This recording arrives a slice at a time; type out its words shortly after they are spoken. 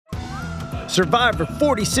Survivor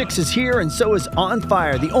 46 is here, and so is On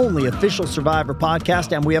Fire, the only official Survivor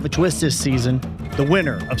podcast, and we have a twist this season. The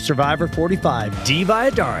winner of Survivor 45, Dee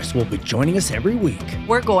Valladares, will be joining us every week.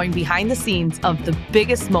 We're going behind the scenes of the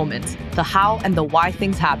biggest moments, the how and the why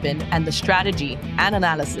things happen, and the strategy and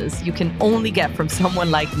analysis you can only get from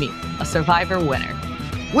someone like me, a Survivor winner.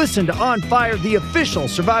 Listen to On Fire, the official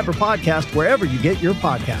Survivor podcast, wherever you get your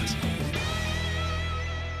podcasts.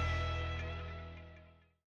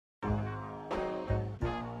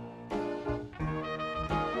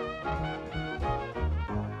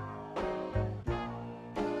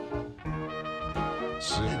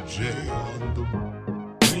 CJ on the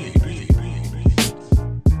beat.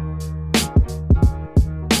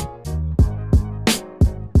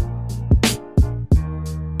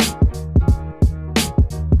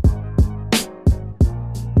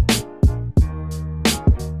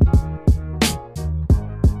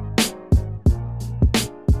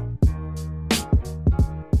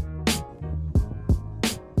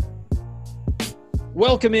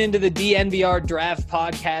 Welcome into the DNVR Draft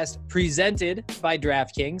Podcast presented by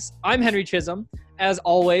DraftKings. I'm Henry Chisholm. As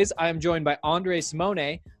always, I am joined by Andre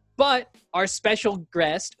Simone, but our special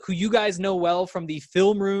guest, who you guys know well from the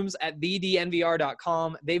film rooms at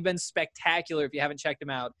thednvr.com. They've been spectacular if you haven't checked them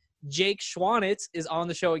out. Jake Schwanitz is on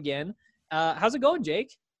the show again. How's it going,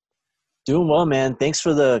 Jake? Doing well, man. Thanks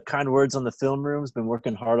for the kind words on the film rooms. Been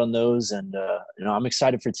working hard on those, and I'm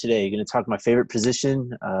excited for today. Going to talk my favorite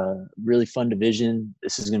position. Really fun division.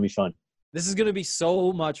 This is going to be fun. This is going to be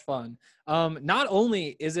so much fun. Not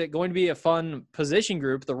only is it going to be a fun position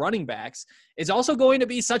group, the running backs, it's also going to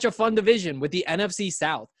be such a fun division with the NFC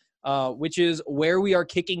South, which is where we are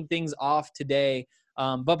kicking things off today.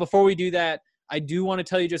 But before we do that, I do want to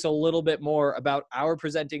tell you just a little bit more about our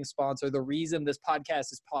presenting sponsor, the reason this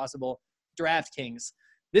podcast is possible, DraftKings.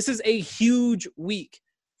 This is a huge week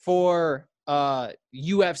for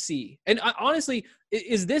UFC. And honestly,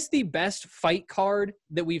 is this the best fight card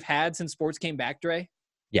that we've had since sports came back, Dre?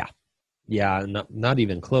 Yeah, not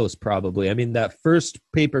even close, probably. I mean, that first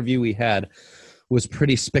pay-per-view we had was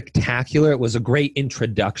pretty spectacular. It was a great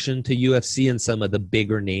introduction to UFC and some of the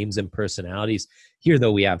bigger names and personalities. Here,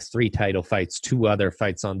 though, we have 3 title fights, 2 other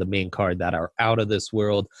fights on the main card that are out of this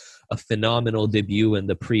world, a phenomenal debut in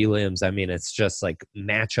the prelims. I mean, it's just like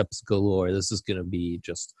matchups galore. This is going to be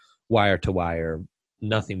just wire to wire,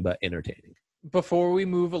 nothing but entertaining. Before we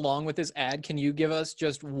move along with this ad, can you give us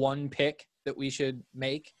just one pick that we should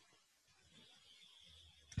make?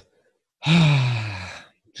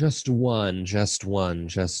 Just one.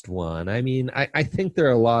 I mean, I think there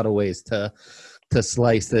are a lot of ways to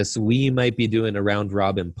slice this. We might be doing a round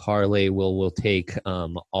robin parlay. We'll take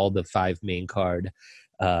all the 5 main card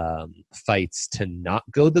fights to not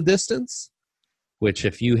go the distance, which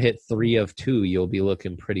if you hit 3 of 2, you'll be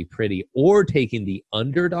looking pretty, or taking the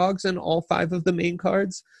underdogs in all 5 of the main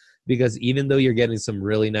cards, because even though you're getting some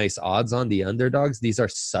really nice odds on the underdogs, these are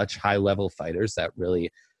such high level fighters that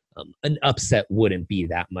really an upset wouldn't be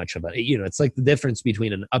that much of it's like the difference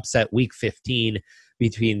between an upset week 15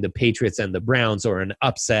 between the Patriots and the Browns, or an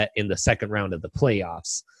upset in the second round of the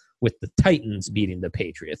playoffs with the Titans beating the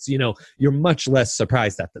Patriots. You're much less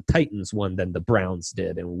surprised that the Titans won than the Browns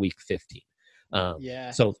did in week 15.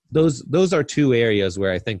 So those are 2 areas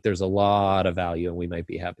where I think there's a lot of value, and we might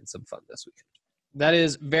be having some fun this weekend. That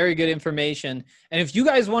is very good information. And if you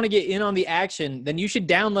guys want to get in on the action, then you should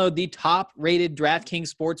download the top-rated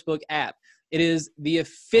DraftKings Sportsbook app. It is the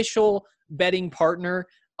official betting partner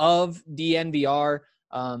of DNVR.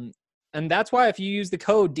 And that's why if you use the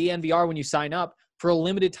code DNVR when you sign up, for a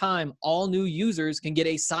limited time, all new users can get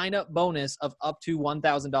a sign-up bonus of up to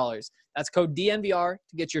 $1,000. That's code DNVR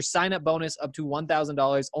to get your sign-up bonus up to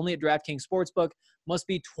 $1,000, only at DraftKings Sportsbook. Must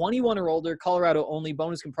be 21 or older. Colorado only.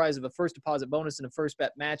 Bonus comprised of a first deposit bonus and a first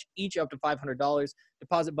bet match, each up to $500.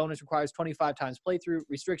 Deposit bonus requires 25 times playthrough.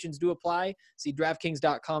 Restrictions do apply. See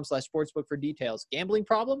DraftKings.com/sportsbook for details. Gambling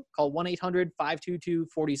problem? Call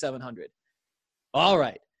 1-800-522-4700. All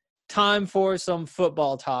right. Time for some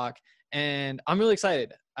football talk. And I'm really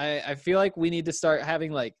excited. I feel like we need to start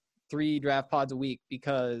having like 3 draft pods a week,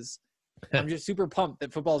 because I'm just super pumped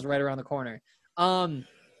that football is right around the corner. It's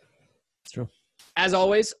true. As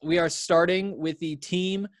always, we are starting with the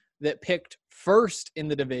team that picked first in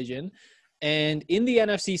the division. And in the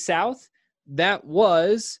NFC South, that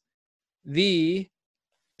was the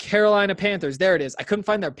Carolina Panthers. There it is. I couldn't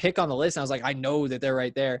find their pick on the list. And I was like, I know that they're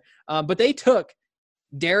right there. But they took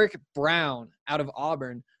Derek Brown out of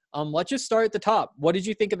Auburn. Let's just start at the top. What did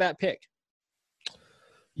you think of that pick?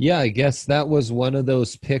 Yeah, I guess that was one of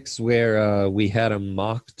those picks where we had a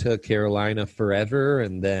mock to Carolina forever,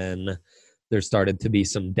 and then there started to be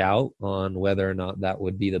some doubt on whether or not that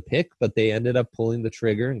would be the pick, but they ended up pulling the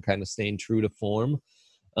trigger and kind of staying true to form.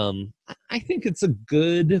 I think it's a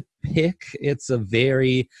good pick. It's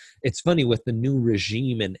funny with the new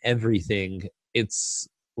regime and everything. It's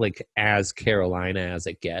like as Carolina as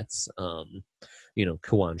it gets.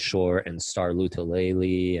 Kawan Shore and Star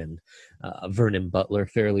Lutulele and Vernon Butler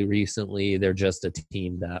fairly recently. They're just a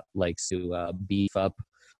team that likes to beef up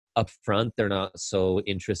front. They're not so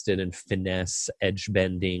interested in finesse, edge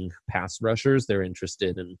bending pass rushers. They're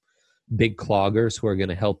interested in big cloggers who are going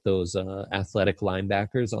to help those athletic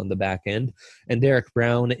linebackers on the back end. And Derek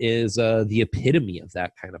Brown is the epitome of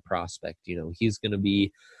that kind of prospect. He's going to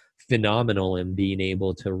be phenomenal in being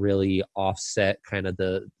able to really offset kind of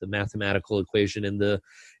the mathematical equation in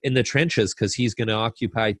the trenches, because he's going to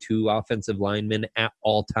occupy 2 offensive linemen at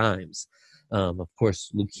all times. Of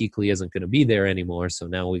course, Luke Kuechly isn't going to be there anymore, so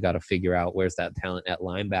now we got to figure out where's that talent at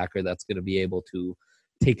linebacker that's going to be able to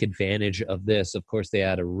take advantage of this. Of course, they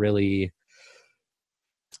had a really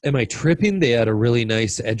Am I tripping? They had a really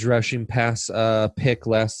nice edge rushing pass pick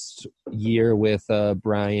last year with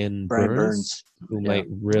Brian Burns, who might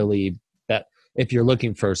really, that if you're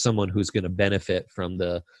looking for someone who's going to benefit from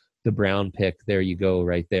the Brown pick, there you go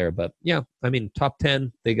right there. But yeah, I mean, top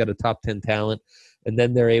 10, they got a top 10 talent, and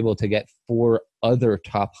then they're able to get 4 other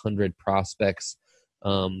top 100 prospects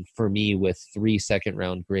for me with 3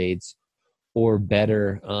 second-round grades or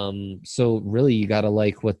better. So really, you got to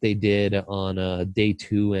like what they did on day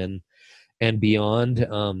 2 and beyond.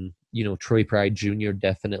 You know, Troy Pride Jr.,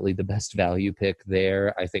 definitely the best value pick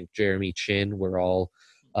there. I think Jeremy Chin, we're all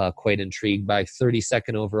quite intrigued by.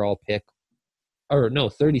 32nd overall pick, or no,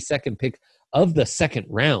 32nd pick of the second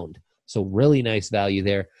round. So really nice value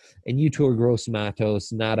there. And Yetur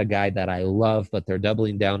Gross-Matos, not a guy that I love, but they're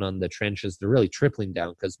doubling down on the trenches. They're really tripling down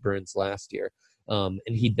because Burns last year. And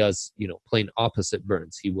he does, you know, playing opposite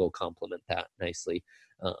Burns, he will complement that nicely.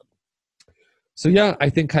 So yeah, I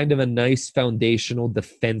think kind of a nice foundational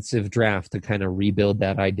defensive draft to kind of rebuild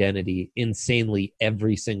that identity. Insanely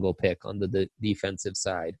every single pick on the defensive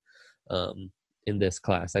side in this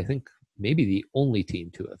class. I think maybe the only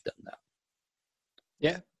team to have done that.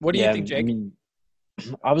 Yeah. What do you think, Jake? I mean,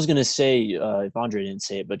 I was going to say, if Andre didn't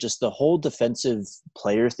say it, but just the whole defensive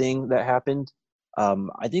player thing that happened,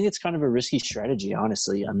 I think it's kind of a risky strategy,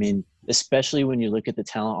 honestly. I mean, especially when you look at the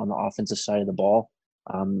talent on the offensive side of the ball.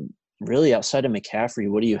 Really, outside of McCaffrey,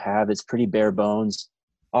 what do you have? It's pretty bare bones.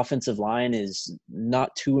 Offensive line is not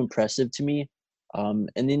too impressive to me. And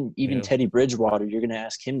then even Teddy Bridgewater, you're going to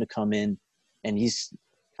ask him to come in, and he's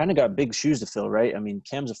kind of got big shoes to fill, right? I mean,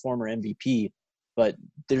 Cam's a former MVP, but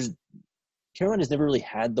Carolina's never really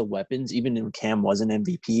had the weapons. Even when Cam was an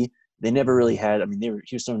MVP, they never really had. I mean,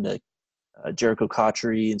 he was throwing to Jericho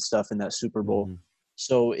Cotchery and stuff in that Super Bowl. Mm-hmm.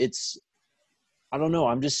 So I don't know.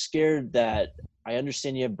 I'm just scared that I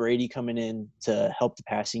understand you have Brady coming in to help the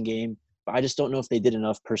passing game, but I just don't know if they did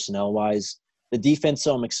enough personnel-wise. The defense,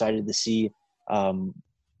 so I'm excited to see.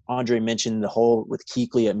 Andre mentioned the whole with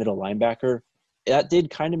Kuechly at middle linebacker. That did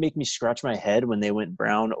kind of make me scratch my head when they went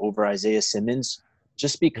Brown over Isaiah Simmons,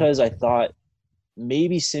 just because I thought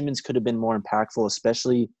maybe Simmons could have been more impactful,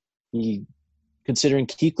 especially considering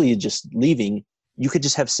Kuechly just leaving. You could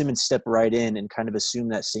just have Simmons step right in and kind of assume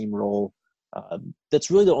that same role. That's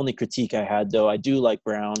really the only critique I had, though. I do like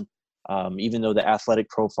Brown, even though the athletic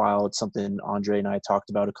profile, it's something Andre and I talked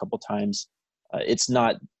about a couple times. It's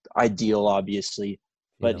not ideal, obviously,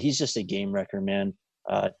 but he's just a game wrecker, man.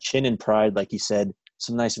 Chin and Pride, like you said,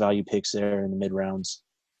 some nice value picks there in the mid-rounds.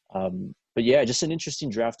 But yeah, just an interesting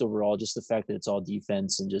draft overall, just the fact that it's all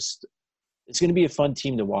defense and just it's going to be a fun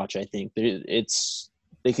team to watch, I think.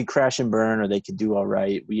 They could crash and burn or they could do all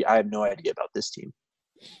right. I have no idea about this team.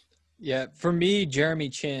 Yeah, for me, Jeremy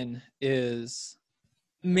Chin is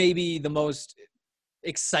maybe the most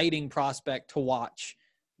exciting prospect to watch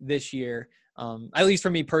this year, at least for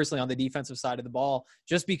me personally on the defensive side of the ball,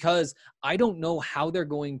 just because I don't know how they're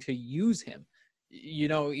going to use him. You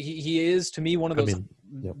know, he is, to me, one of those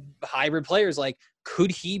hybrid players. Like, could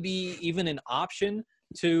he be even an option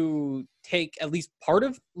to take at least part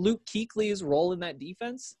of Luke Kuechly's role in that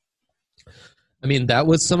defense? I mean, that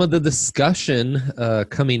was some of the discussion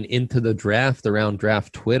coming into the draft around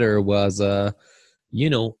draft Twitter was,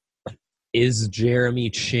 is Jeremy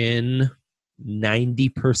Chin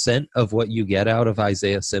 90% of what you get out of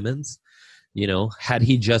Isaiah Simmons? You know, had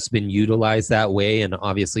he just been utilized that way and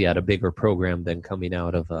obviously had a bigger program than coming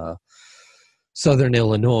out of Southern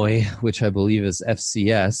Illinois, which I believe is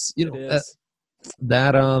FCS,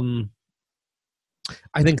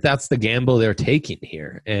 I think that's the gamble they're taking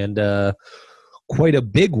here. And, quite a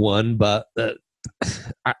big one, but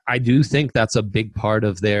I do think that's a big part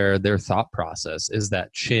of their thought process, is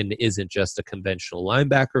that Chin isn't just a conventional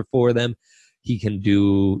linebacker for them. He can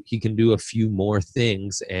do a few more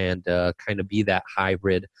things and kind of be that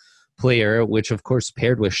hybrid player, which of course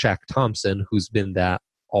paired with Shaq Thompson, who's been that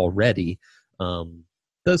already,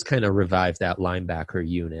 does kind of revive that linebacker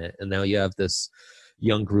unit. And now you have this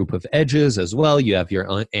young group of edges as well. You have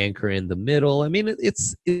your anchor in the middle. I mean,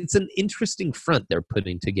 it's an interesting front they're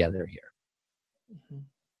putting together here.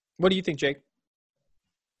 What do you think, Jake?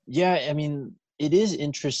 Yeah, I mean, it is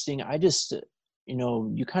interesting. I just,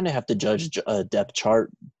 you kind of have to judge a depth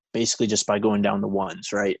chart basically just by going down the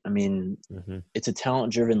ones, right? I mean, It's a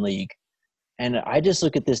talent-driven league. And I just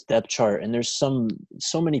look at this depth chart, and there's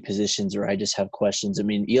so many positions where I just have questions. I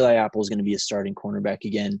mean, Eli Apple is going to be a starting cornerback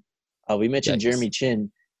again. We mentioned Jeremy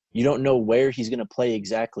Chin. You don't know where he's going to play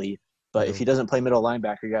exactly, but if he doesn't play middle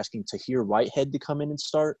linebacker, you're asking Tahir Whitehead to come in and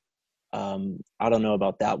start. I don't know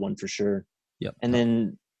about that one for sure. Yep. And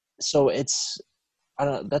then, so that's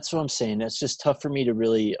what I'm saying. That's just tough for me to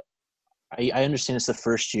really, I understand it's the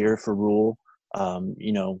first year for Rule,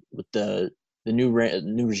 with the new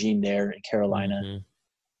regime there in Carolina.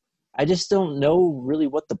 I just don't know really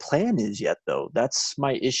what the plan is yet, though. That's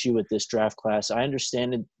my issue with this draft class. I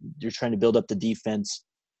understand you're trying to build up the defense,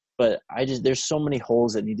 but there's so many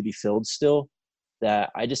holes that need to be filled still that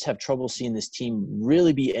I just have trouble seeing this team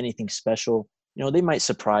really be anything special. They might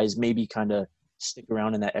surprise, maybe kind of stick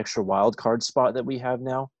around in that extra wild card spot that we have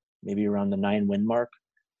now, maybe around the 9-win mark.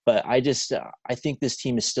 But I think this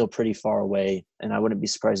team is still pretty far away, and I wouldn't be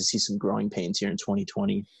surprised to see some growing pains here in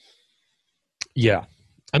 2020. Yeah.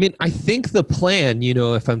 I mean, I think the plan,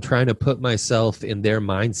 if I'm trying to put myself in their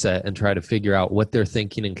mindset and try to figure out what they're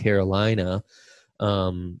thinking in Carolina,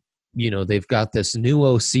 they've got this new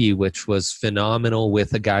OC, which was phenomenal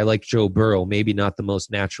with a guy like Joe Burrow, maybe not the most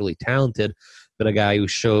naturally talented, but a guy who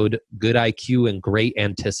showed good IQ and great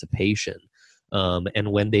anticipation.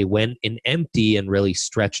 And when they went in empty and really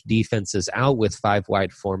stretched defenses out with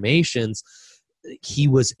 5-wide formations, he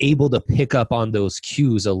was able to pick up on those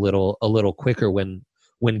cues a little quicker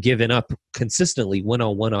when given up consistently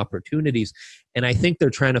one-on-one opportunities. And I think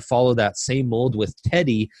they're trying to follow that same mold with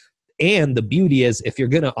Teddy. And the beauty is, if you're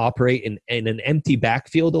going to operate in an empty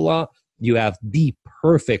backfield a lot, you have the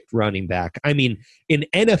perfect running back. I mean, in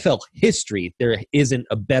NFL history, there isn't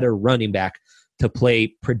a better running back to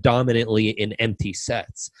play predominantly in empty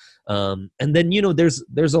sets. And then,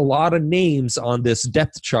 there's a lot of names on this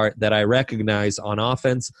depth chart that I recognize on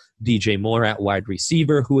offense. DJ Moore at wide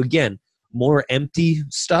receiver, who, again, more empty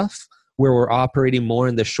stuff where we're operating more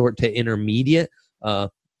in the short to intermediate.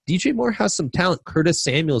 DJ Moore has some talent. Curtis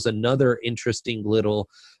Samuel's another interesting little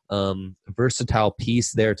versatile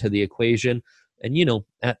piece there to the equation. And,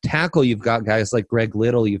 at tackle, you've got guys like Greg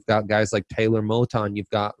Little. You've got guys like Taylor Moton. You've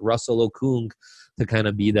got Russell Okung to kind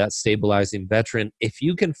of be that stabilizing veteran. If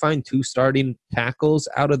you can find 2 starting tackles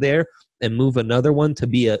out of there and move another one to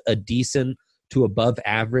be a decent to above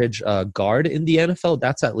average guard in the NFL,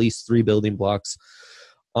 that's at least 3 building blocks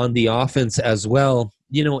on the offense as well.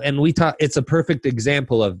 And we thought it's a perfect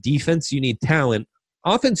example of defense, you need talent.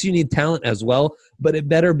 Offense, you need talent as well, but it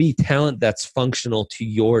better be talent that's functional to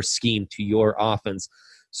your scheme, to your offense.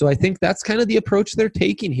 So I think that's kind of the approach they're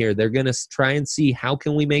taking here. They're going to try and see how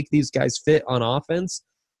can we make these guys fit on offense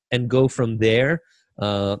and go from there.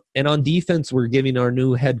 And on defense, we're giving our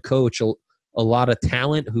new head coach a lot of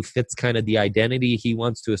talent who fits kind of the identity he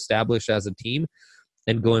wants to establish as a team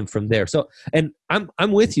and going from there. So, and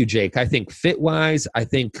I'm with you, Jake. I think fit-wise, I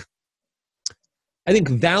think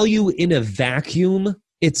value in a vacuum,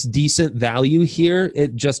 it's decent value here.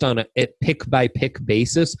 It just on a pick by pick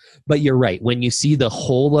basis. But you're right. When you see the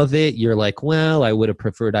whole of it, you're like, well, I would have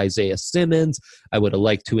preferred Isaiah Simmons. I would have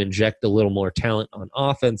liked to inject a little more talent on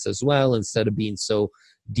offense as well instead of being so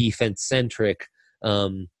defense centric.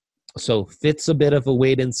 So fit's a bit of a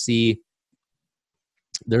wait and see.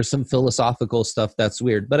 There's some philosophical stuff that's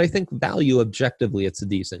weird, but I think value objectively, it's a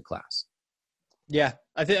decent class. Yeah,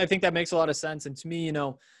 I think that makes a lot of sense. And to me,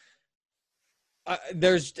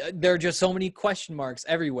 there are just so many question marks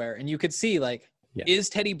everywhere. And you could see, is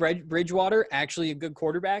Teddy Bridgewater actually a good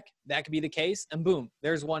quarterback? That could be the case. And boom,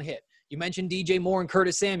 there's one hit. You mentioned DJ Moore and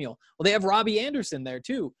Curtis Samuel. Well, they have Robbie Anderson there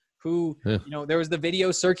too, who, there was the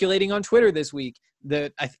video circulating on Twitter this week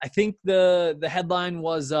that I think the headline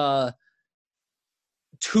was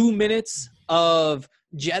 2 minutes of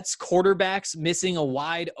Jets quarterbacks missing a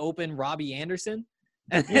wide open Robbie Anderson.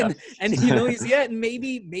 And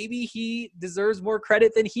maybe he deserves more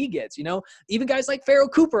credit than he gets, even guys like Pharaoh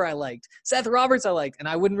Cooper, I liked Seth Roberts, I liked, and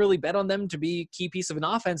I wouldn't really bet on them to be a key piece of an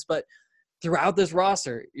offense, but throughout this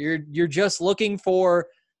roster. You're just looking for,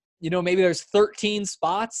 maybe there's 13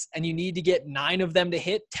 spots and you need to get 9 of them to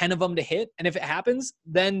hit, 10 of them to hit. And if it happens,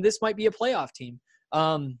 then this might be a playoff team.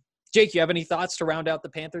 Jake, you have any thoughts to round out the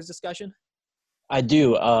Panthers discussion? I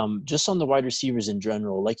do. Just on the wide receivers in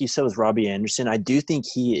general, like you said with Robbie Anderson, I do think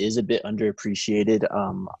he is a bit underappreciated.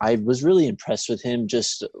 I was really impressed with him.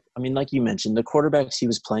 Like you mentioned, the quarterbacks he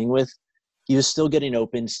was playing with, he was still getting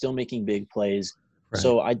open, still making big plays. Right.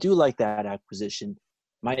 So I do like that acquisition.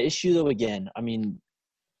 My issue, though, again,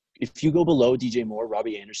 if you go below DJ Moore,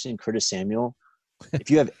 Robbie Anderson, Curtis Samuel,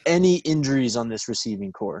 if you have any injuries on this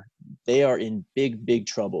receiving core, they are in big, big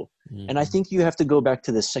trouble. Mm-hmm. And I think you have to go back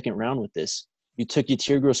to the second round with this. You took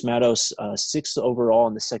Yetur Gross-Matos 6th overall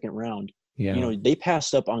in the second round. Yeah. They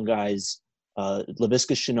passed up on guys,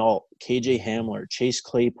 Laviska Shenault, KJ Hamler, Chase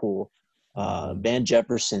Claypool, Van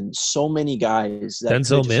Jefferson, so many guys.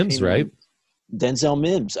 Denzel Mims, right? Denzel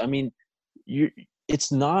Mims.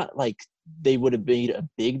 It's not like they would have made a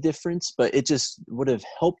big difference, but it just would have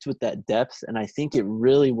helped with that depth. And I think it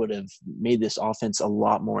really would have made this offense a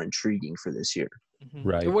lot more intriguing for this year. Mm-hmm.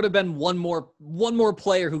 Right. There would have been one more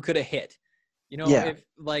player who could have hit.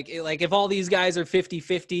 If all these guys are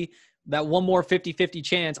 50-50, that one more 50-50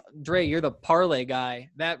 chance, Dre, you're the parlay guy.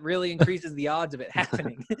 That really increases the odds of it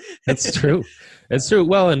happening. That's true. That's true.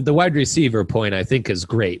 Well, and the wide receiver point I think is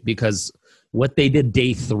great because what they did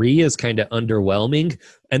day 3 is kind of underwhelming.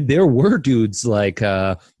 And there were dudes like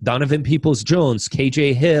Donovan Peoples-Jones,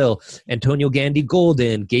 KJ Hill, Antonio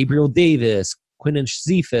Gandy-Golden, Gabriel Davis, Quinton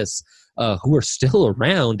Cephas, who are still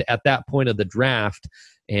around at that point of the draft.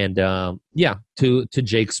 And, to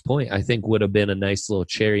Jake's point, I think would have been a nice little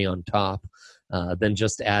cherry on top than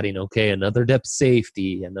just adding, another depth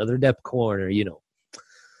safety, another depth corner,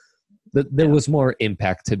 There was more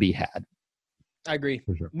impact to be had. I agree.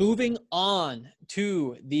 For sure. Moving on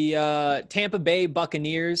to the Tampa Bay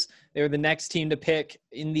Buccaneers. They were the next team to pick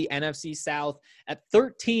in the NFC South. At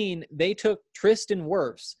 13, they took Tristan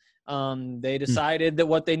Wirfs. They decided that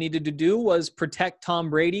what they needed to do was protect Tom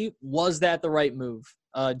Brady. Was that the right move?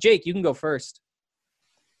 Jake, you can go first.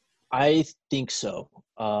 I think so.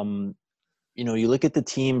 You look at the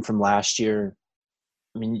team from last year.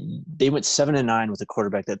 They went 7-9 with a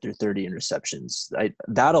quarterback that threw 30 interceptions.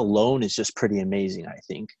 That alone is just pretty amazing, I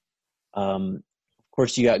think. Of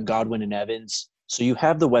course, you got Godwin and Evans. So you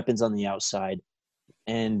have the weapons on the outside.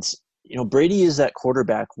 And, Brady is that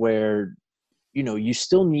quarterback where, you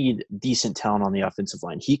still need decent talent on the offensive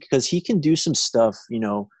line. Because he can do some stuff,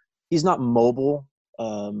 he's not mobile,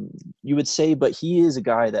 you would say, but he is a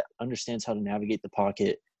guy that understands how to navigate the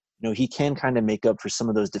pocket. He can kind of make up for some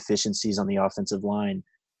of those deficiencies on the offensive line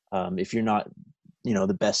if you're not,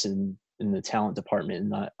 the best in the talent department and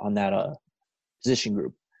not on that position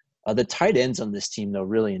group. The tight ends on this team, though,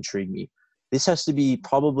 really intrigue me. This has to be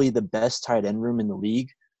probably the best tight end room in the league.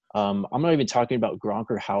 I'm not even talking about Gronk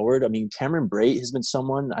or Howard. Cameron Brate has been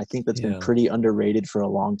someone I think that's been pretty underrated for a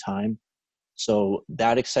long time. So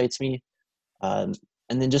that excites me.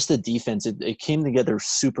 And then just the defense, it came together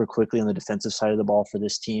super quickly on the defensive side of the ball for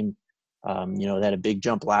this team. They had a big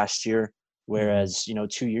jump last year, whereas,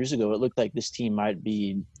 2 years ago, it looked like this team might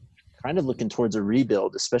be kind of looking towards a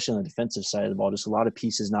rebuild, especially on the defensive side of the ball. Just a lot of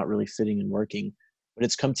pieces not really fitting and working. But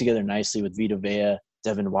it's come together nicely with Vita Vea,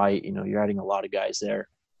 Devin White. You're adding a lot of guys there.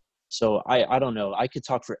 So I don't know. I could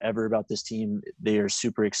talk forever about this team. They are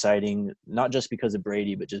super exciting, not just because of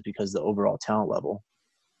Brady, but just because of the overall talent level.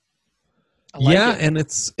 And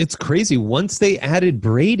it's crazy. Once they added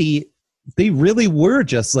Brady, they really were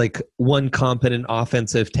just like one competent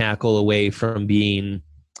offensive tackle away from being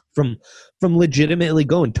from legitimately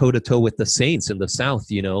going toe to toe with the Saints in the South,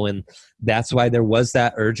 and that's why there was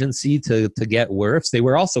that urgency to get Wirfs. They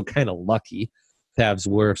were also kind of lucky to have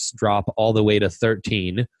Wirfs drop all the way to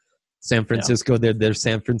 13. San Francisco did their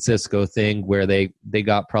San Francisco thing where they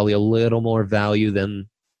got probably a little more value than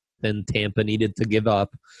Tampa needed to give up.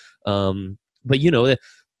 But,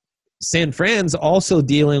 San Fran's also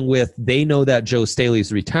dealing with, they know that Joe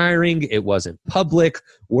Staley's retiring. It wasn't public.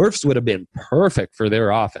 Wirfs would have been perfect for their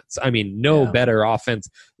offense. No better offensive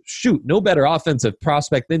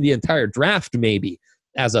prospect than the entire draft maybe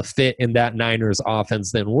as a fit in that Niners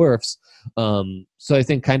offense than Wirfs. So I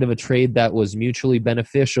think kind of a trade that was mutually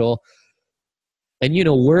beneficial. And,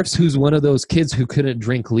 Wirfs, who's one of those kids who couldn't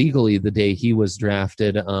drink legally the day he was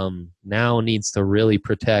drafted, now needs to really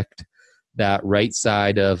protect that right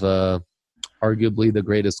side of arguably the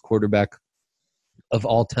greatest quarterback of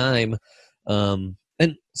all time.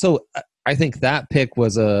 And so I think that pick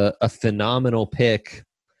was a phenomenal pick.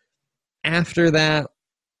 After that,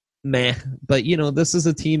 meh. But, this is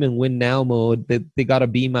a team in win now mode. They got a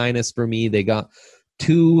B- for me. They got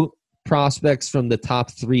 2 prospects from the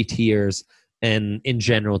top 3 tiers, and in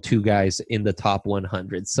general 2 guys in the top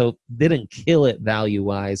 100. So didn't kill it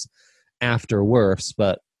value-wise after worse.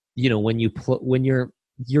 But, when you're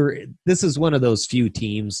this is one of those few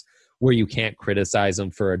teams where you can't criticize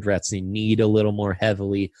them for addressing need a little more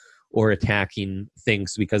heavily or attacking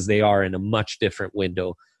things, because they are in a much different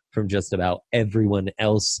window from just about everyone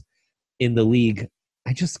else in the league.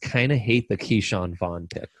 I just kind of hate the Keyshawn Vaughn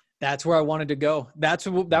pick. That's where I wanted to go. That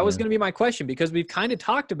was going to be my question, because we've kind of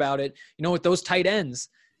talked about it, with those tight ends.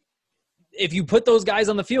 If you put those guys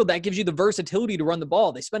on the field, that gives you the versatility to run the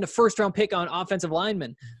ball. They spend a first-round pick on offensive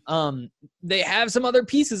linemen. They have some other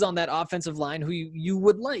pieces on that offensive line who you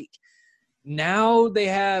would like. Now they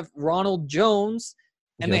have Ronald Jones,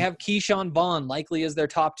 and they have Keyshawn Vaughn likely as their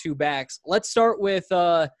top 2 backs. Let's start with,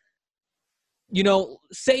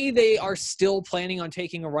 say they are still planning on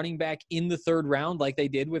taking a running back in the 3rd round like they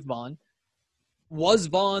did with Vaughn. Was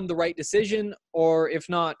Vaughn the right decision? Or if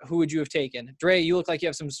not, who would you have taken? Dre, you look like you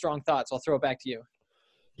have some strong thoughts. I'll throw it back to you.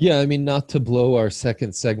 Yeah, I mean, not to blow our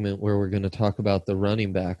second segment where we're going to talk about the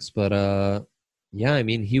running backs, but yeah, I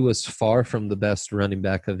mean, he was far from the best running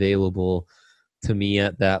back available to me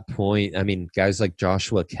at that point. I mean, guys like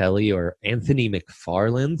Joshua Kelly or Anthony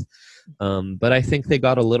McFarland, but I think they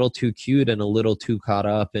got a little too cute and a little too caught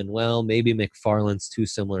up in, well, maybe McFarland's too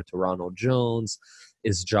similar to Ronald Jones.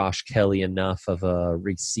 Is Josh Kelly enough of a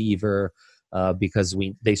receiver? Because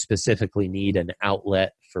they specifically need an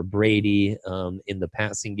outlet for Brady in the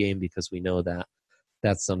passing game, because we know that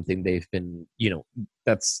that's something they've been,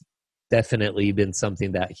 that's definitely been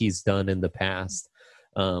something that he's done in the past,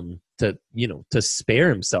 to spare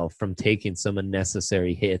himself from taking some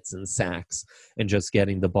unnecessary hits and sacks and just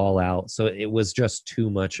getting the ball out. So it was just too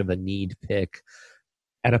much of a need pick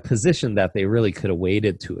at a position that they really could have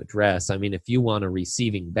waited to address. I mean, if you want a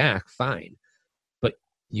receiving back, fine. But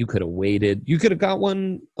you could have waited. You could have got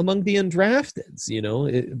one among the undrafteds,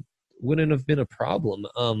 it wouldn't have been a problem.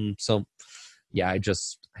 So yeah, I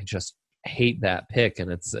just hate that pick.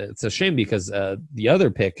 And it's a shame, because the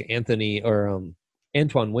other pick, Antoine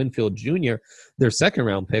Winfield Jr., their 2nd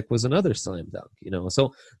round pick was another slam dunk,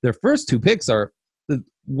 So their first 2 picks are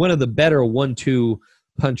one of the better 1-2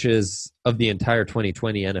 punches of the entire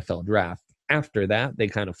 2020 NFL draft. After that, they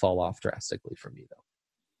kind of fall off drastically for me,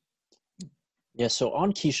 though. Yeah, so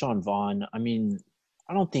on Keyshawn Vaughn, I mean,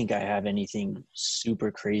 I don't think I have anything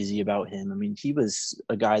super crazy about him. I mean, he was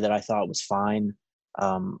a guy that I thought was fine.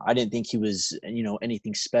 I didn't think he was,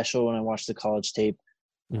 anything special when I watched the college tape.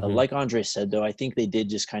 Mm-hmm. Like Andre said, though, I think they did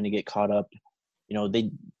just kind of get caught up.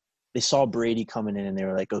 They saw Brady coming in, and they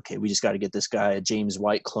were like, okay, we just got to get this guy a James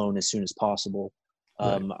White clone as soon as possible.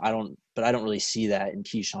 Right. I don't really see that in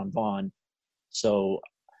Keyshawn Vaughn. So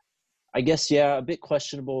I guess, yeah, a bit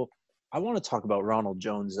questionable. I want to talk about Ronald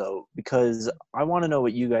Jones, though, because I want to know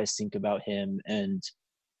what you guys think about him, and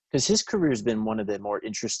because his career has been one of the more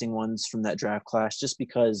interesting ones from that draft class, just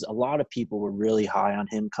because a lot of people were really high on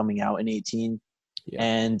him coming out in 2018. Yeah.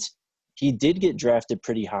 And he did get drafted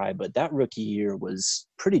pretty high, but that rookie year was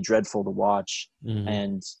pretty dreadful to watch.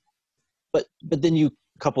 Mm-hmm. But then you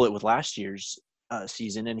couple it with last year's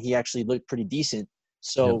season, and he actually looked pretty decent.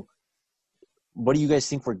 So what do you guys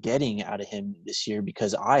think we're getting out of him this year?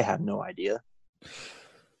 Because I have no idea.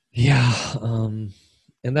 Yeah.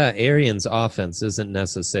 And that Arians offense isn't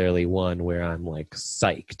necessarily one where I'm like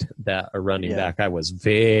psyched that a running back I was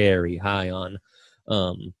very high on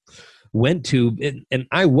went to, and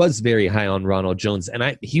I was very high on Ronald Jones,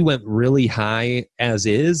 and he went really high as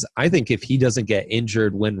is. I think if he doesn't get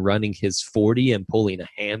injured when running his 40 and pulling a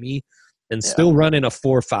hammy and still running a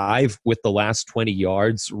 4.5 with the last 20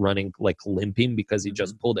 yards running like limping because he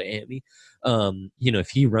just pulled a hammy, if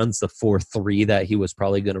he runs the 4.3 that he was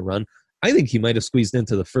probably going to run, I think he might have squeezed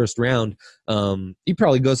into the first round. He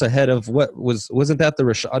probably goes ahead of wasn't that the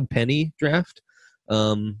Rashad Penny draft?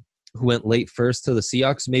 Who went late first to the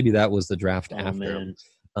Seahawks? Maybe that was the draft after him.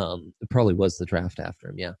 It probably was the draft after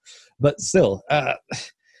him, yeah. But still,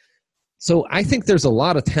 so I think there's a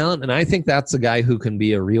lot of talent, and I think that's a guy who can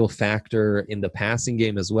be a real factor in the passing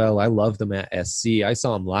game as well. I loved him at SC. I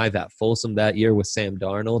saw him live at Folsom that year with Sam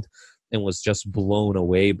Darnold and was just blown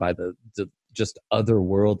away by the just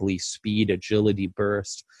otherworldly speed, agility,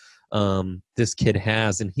 burst this kid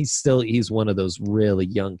has, and he's one of those really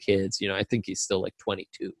young kids. I think he's still like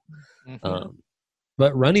 22. Mm-hmm.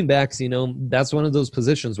 But running backs, that's one of those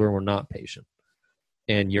positions where we're not patient,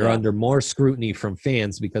 and you're under more scrutiny from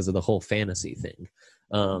fans because of the whole fantasy thing.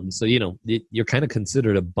 So you're kind of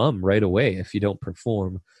considered a bum right away if you don't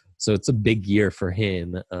perform. So it's a big year for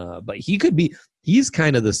him. But he's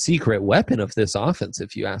kind of the secret weapon of this offense,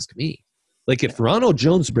 if you ask me. Like, if Ronald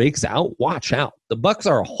Jones breaks out, watch out. The Bucs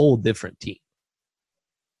are a whole different team.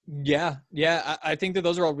 Yeah. I think that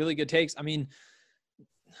those are all really good takes. I mean,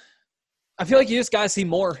 I feel like you just got to see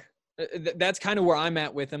more. That's kind of where I'm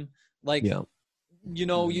at with him. Like, you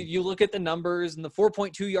look at the numbers and the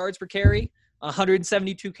 4.2 yards per carry,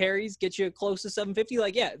 172 carries, get you close to 750.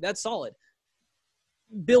 Like, yeah, that's solid.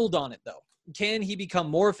 Build on it, though. Can he become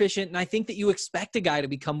more efficient? And I think that you expect a guy to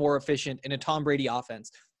become more efficient in a Tom Brady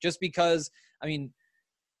offense just because, I mean,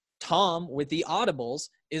 Tom, with the audibles,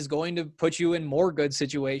 is going to put you in more good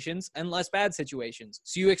situations and less bad situations.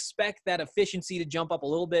 So you expect that efficiency to jump up a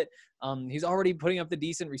little bit. He's already putting up the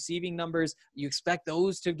decent receiving numbers. You expect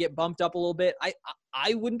those to get bumped up a little bit.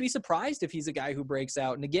 I wouldn't be surprised if he's a guy who breaks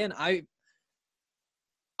out. And again, I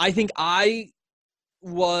think I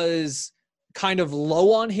was kind of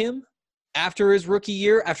low on him after his rookie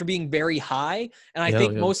year, after being very high. And I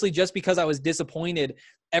think mostly just because I was disappointed.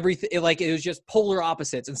 Everything, like, it was just polar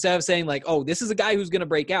opposites. Instead of saying like, oh, this is a guy who's going to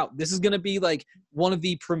break out, this is going to be like one of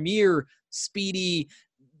the premier speedy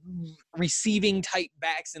receiving type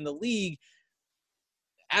backs in the league.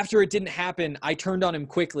 After it didn't happen, I turned on him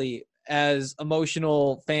quickly, as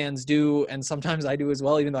emotional fans do, and sometimes I do as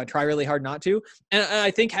well, even though I try really hard not to. And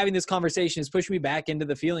I think having this conversation has pushed me back into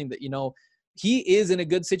the feeling that, he is in a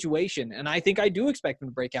good situation. And I think I do expect him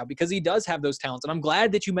to break out because he does have those talents. And I'm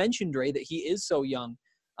glad that you mentioned, Dre, that he is so young.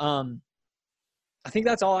 I think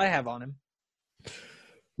that's all I have on him.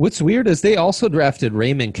 What's weird is they also drafted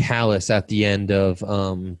Raymond Callis at the end of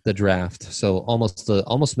the draft. So almost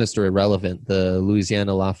Mr. Irrelevant, the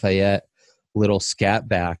Louisiana Lafayette little scat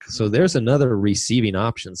back. So there's another receiving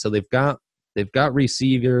option. So they've got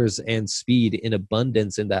receivers and speed in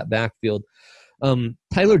abundance in that backfield.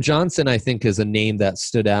 Tyler Johnson, I think, is a name that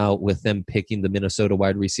stood out with them picking the Minnesota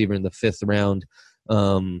wide receiver in the 5th round.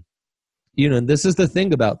 And this is the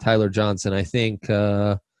thing about Tyler Johnson. I think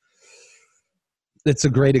it's a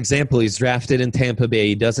great example. He's drafted in Tampa Bay.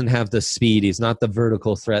 He doesn't have the speed. He's not the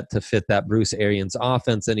vertical threat to fit that Bruce Arians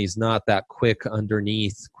offense, and he's not that quick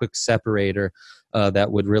separator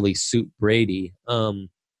that would really suit Brady. So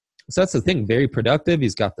that's the thing. Very productive.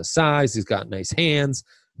 He's got the size. He's got nice hands.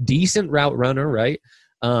 Decent route runner, right?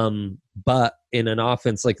 But in an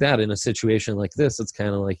offense like that, in a situation like this, it's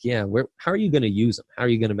kind of like, how are you going to use him? How are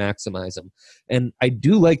you going to maximize him? And I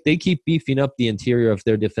do like they keep beefing up the interior of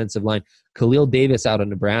their defensive line. Khalil Davis out of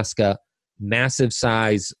Nebraska, massive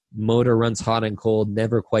size, motor runs hot and cold,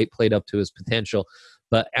 never quite played up to his potential.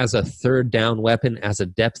 But as a third down weapon, as a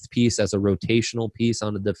depth piece, as a rotational piece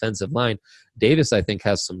on the defensive line, Davis, I think,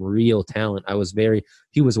 has some real talent.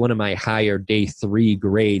 He was one of my higher day 3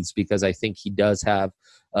 grades because I think he does have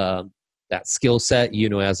that skill set,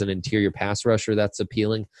 as an interior pass rusher that's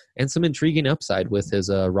appealing, and some intriguing upside with his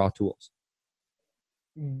raw tools.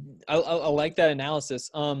 I like that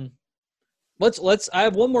analysis. Let's. I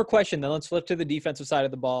have one more question, then let's flip to the defensive side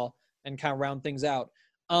of the ball and kind of round things out.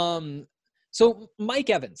 So Mike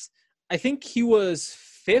Evans, I think he was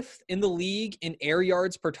 5th in the league in air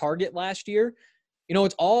yards per target last year.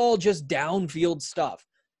 It's all just downfield stuff.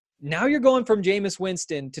 Now you're going from Jameis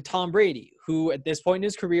Winston to Tom Brady, who at this point in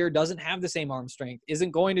his career doesn't have the same arm strength,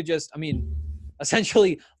 isn't going to just,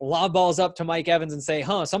 essentially lob balls up to Mike Evans and say,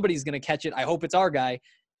 somebody's going to catch it. I hope it's our guy.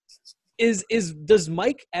 Does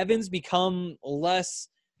Mike Evans become less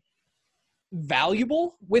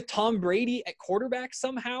valuable with Tom Brady at quarterback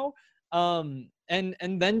somehow? And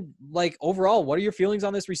then, like, overall, what are your feelings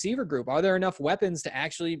on this receiver group? Are there enough weapons to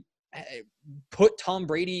actually put Tom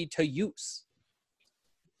Brady to use?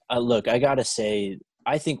 Look, I got to say,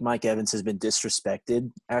 I think Mike Evans has been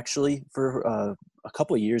disrespected, actually, for a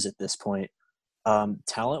couple of years at this point.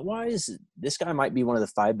 Talent-wise, this guy might be one of the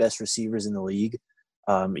 5 best receivers in the league.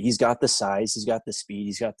 He's got the size. He's got the speed.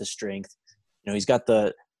 He's got the strength. He's got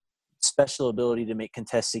the special ability to make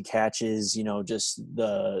contested catches, just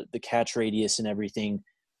the catch radius and everything.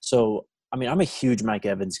 So, I'm a huge Mike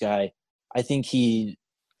Evans guy. I think he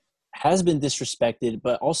has been disrespected,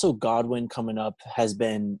 but also Godwin coming up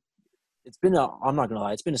I'm not going to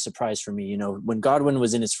lie, it's been a surprise for me. When Godwin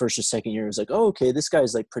was in his first or second year, it was like, oh, okay, this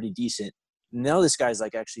guy's like pretty decent. Now this guy's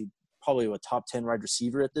like actually probably a top 10 wide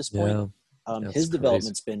receiver at this point. His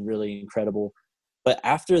development's been really incredible. But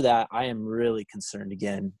after that, I am really concerned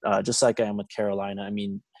again, just like I am with Carolina.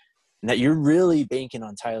 That you're really banking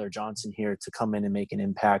on Tyler Johnson here to come in and make an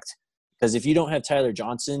impact. Because if you don't have Tyler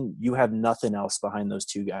Johnson, you have nothing else behind those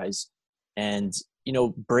 2 guys. And,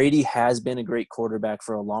 Brady has been a great quarterback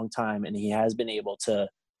for a long time, and he has been able to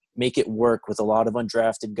make it work with a lot of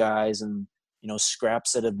undrafted guys and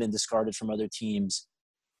scraps that have been discarded from other teams.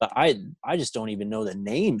 But I just don't even know the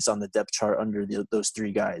names on the depth chart under those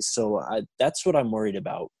three guys. So that's what I'm worried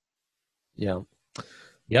about. Yeah.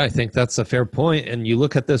 Yeah, I think that's a fair point. And you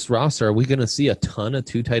look at this roster, are we going to see a ton of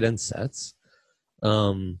 2 tight end sets?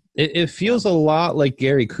 It feels a lot like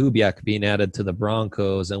Gary Kubiak being added to the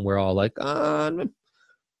Broncos, and we're all like,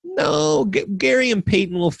 no, Gary and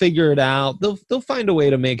Peyton will figure it out. They'll find a way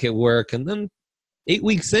to make it work. And then 8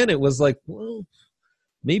 weeks in, it was like, well,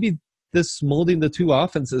 maybe this molding the two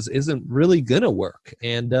offenses isn't really going to work.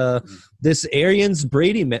 And this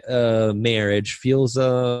Arians-Brady marriage feels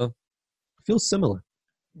similar.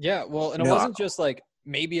 Yeah, well, and it wasn't just like,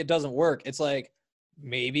 maybe it doesn't work. It's like,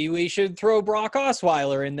 maybe we should throw Brock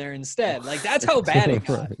Osweiler in there instead. Like, that's how bad it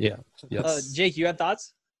got. Yeah. Yes. Jake, you had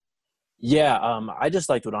thoughts? Yeah, I just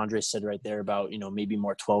liked what Andre said right there about, maybe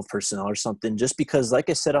more 12 personnel or something, just because, like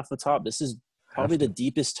I said off the top, this is probably the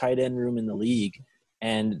deepest tight end room in the league.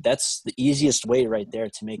 And that's the easiest way right there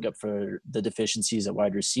to make up for the deficiencies at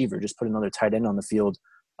wide receiver. Just put another tight end on the field.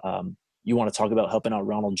 You want to talk about helping out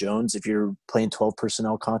Ronald Jones. If you're playing 12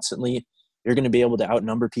 personnel constantly, you're going to be able to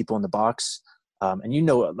outnumber people in the box.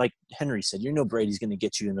 And like Henry said, Brady's going to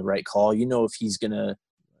get you in the right call. If he's going to,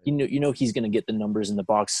 he's going to get the numbers in the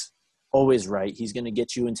box always right. He's going to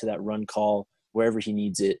get you into that run call wherever he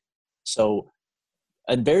needs it. So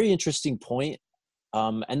a very interesting point.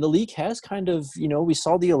 And the league has kind of, we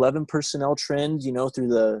saw the 11 personnel trend, through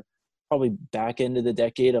the probably back end of the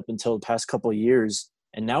decade up until the past couple of years.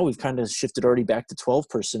 And now we've kind of shifted already back to 12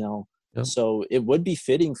 personnel. Yep. So it would be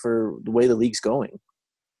fitting for the way the league's going.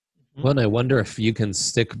 Well, and I wonder if you can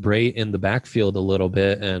stick Bray in the backfield a little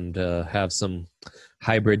bit and have some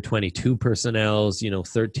hybrid 22 personnels,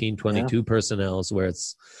 13, 22 personnels where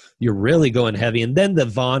you're really going heavy. And then the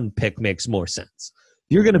Vaughn pick makes more sense.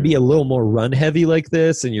 You're going to be a little more run heavy like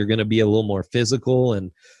this, and you're going to be a little more physical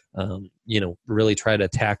and, really try to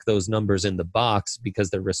attack those numbers in the box because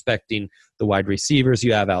they're respecting the wide receivers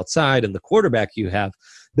you have outside and the quarterback you have.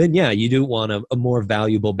 Then, yeah, you do want a more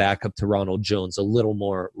valuable backup to Ronald Jones, a little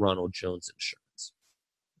more Ronald Jones insurance.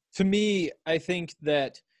 To me, I think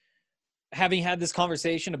that having had this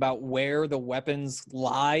conversation about where the weapons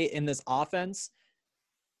lie in this offense,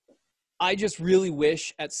 I just really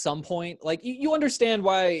wish at some point, like, you understand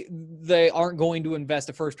why they aren't going to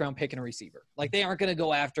invest a first-round pick in a receiver. Like, they aren't going to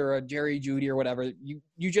go after a Jerry Jeudy or whatever.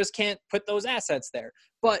 You just can't put those assets there.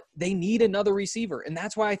 But they need another receiver, and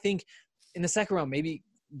that's why I think in the second round, maybe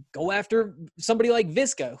go after somebody like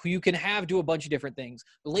Visca, who you can have do a bunch of different things.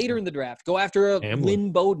 Later in the draft, go after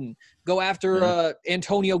Lynn Bowden. Go after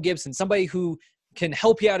Antonio Gibson, somebody who can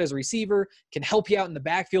help you out as a receiver, can help you out in the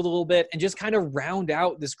backfield a little bit, and just kind of round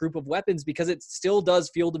out this group of weapons, because it still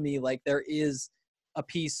does feel to me like there is a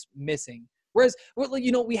piece missing. Whereas,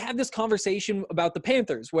 we have this conversation about the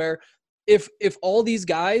Panthers where if all these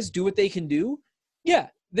guys do what they can do, yeah,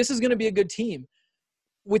 this is going to be a good team.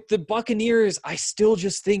 With the Buccaneers, I still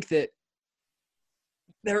just think that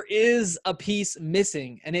there is a piece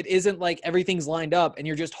missing, and it isn't like everything's lined up and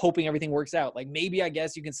you're just hoping everything works out. Like, maybe I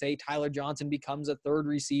guess you can say Tyler Johnson becomes a third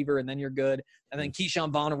receiver and then you're good. And then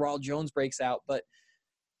Keyshawn Vaughn and Ronald Jones breaks out. But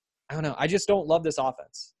I don't know. I just don't love this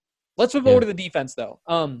offense. Let's move over to the defense though.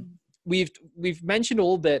 We've mentioned a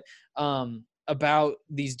little bit about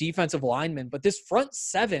these defensive linemen, but this front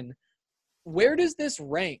seven, where does this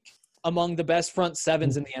rank among the best front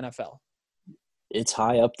sevens in the NFL? It's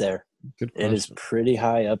high up there. It is pretty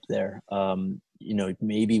high up there.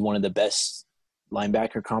 Maybe one of the best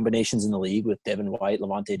linebacker combinations in the league with Devin White,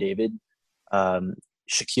 Lavonte David,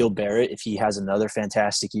 Shaquille Barrett, if he has another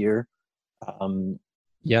fantastic year. I'm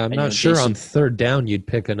not sure on third down you'd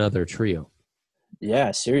pick another trio. Yeah,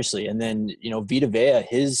 seriously. And then, Vita Vea,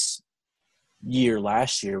 his year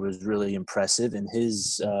last year was really impressive, and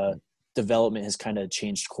his development has kind of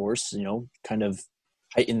changed course, kind of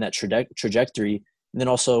heightened that trajectory. And then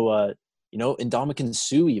also, Ndamukong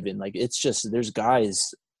Suh even. Like, it's just, there's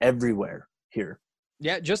guys everywhere here.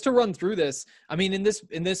 Yeah, just to run through this, I mean, in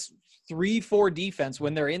this 3-4 defense,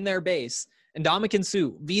 when they're in their base, Ndamukong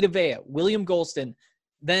Suh, Vita Vea, William Golston,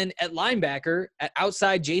 then at linebacker, at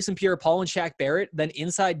outside, Jason Pierre-Paul and Shaq Barrett, then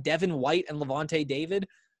inside, Devin White and Lavonte David.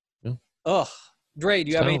 Yeah. Ugh. Dre,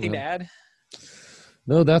 do you have anything to add?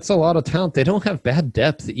 No, that's a lot of talent. They don't have bad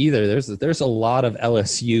depth either. There's a lot of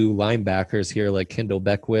LSU linebackers here, like Kendall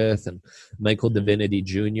Beckwith and Michael Divinity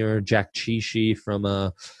Jr., Jack Chishi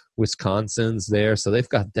from Wisconsin's there. So they've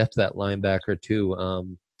got depth at linebacker too.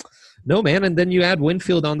 No, man. And then you add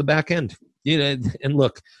Winfield on the back end. And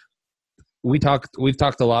look, we've talked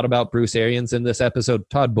a lot about Bruce Arians in this episode.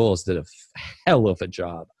 Todd Bowles did a hell of a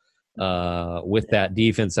job with that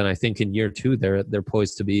defense. And I think in year 2, they're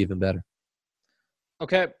poised to be even better.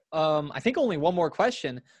 Okay. I think only one more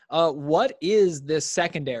question. What is this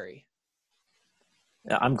secondary?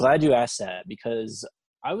 I'm glad you asked that, because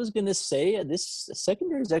I was going to say this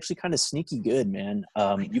secondary is actually kind of sneaky good, man.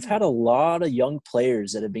 You've had a lot of young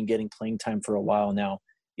players that have been getting playing time for a while now.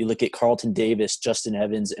 You look at Carlton Davis, Justin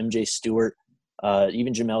Evans, MJ Stewart,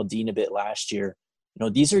 even Jamel Dean a bit last year.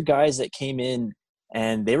 These are guys that came in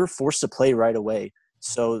and they were forced to play right away.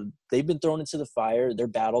 So they've been thrown into the fire. They're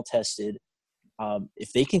battle tested.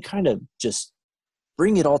 If they can kind of just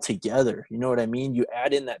bring it all together, you know what I mean? You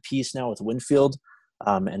add in that piece now with Winfield,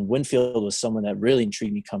 and Winfield was someone that really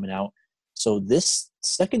intrigued me coming out. So this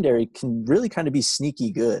secondary can really kind of be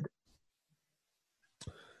sneaky good.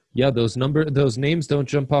 Yeah, those names don't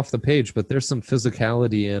jump off the page, but there's some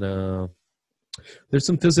physicality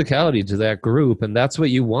to that group, and that's what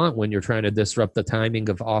you want when you're trying to disrupt the timing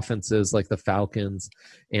of offenses like the Falcons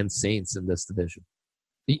and Saints in this division.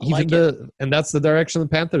 And that's the direction the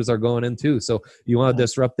Panthers are going in too. So you want to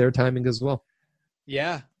disrupt their timing as well.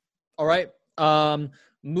 Yeah. All right.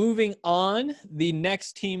 Moving on, the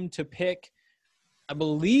next team to pick, I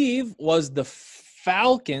believe, was the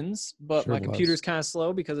Falcons, but my computer's kind of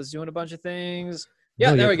slow because it's doing a bunch of things.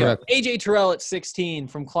 Yeah, there we go. AJ Terrell at 16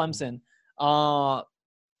 from Clemson.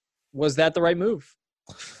 Was that the right move?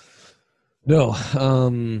 No.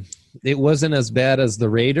 It wasn't as bad as the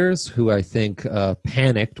Raiders, who I think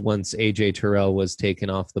panicked once AJ Terrell was taken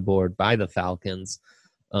off the board by the Falcons,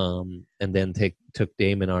 and then took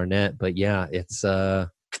Damon Arnett. But yeah, it's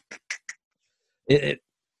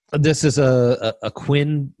this is a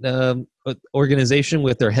Quinn organization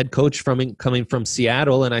with their head coach coming from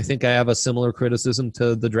Seattle, and I think I have a similar criticism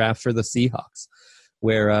to the draft for the Seahawks,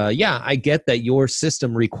 where I get that your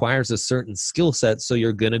system requires a certain skill set, so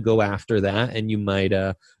you're going to go after that, and you might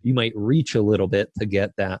reach a little bit to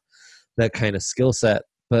get that kind of skill set.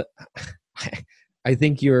 But I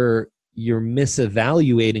think you're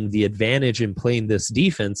misevaluating the advantage in playing this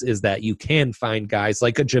defense is that you can find guys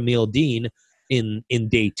like a Jamil Dean in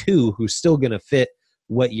day 2 who's still going to fit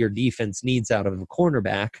what your defense needs out of a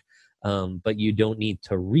cornerback, but you don't need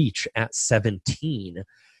to reach at 17.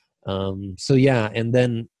 So yeah, and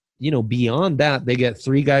then beyond that, they get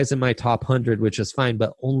 3 guys in my top 100, which is fine,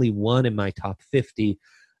 but only 1 in my top 50.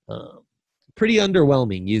 Pretty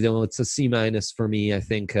underwhelming. It's a C- for me. I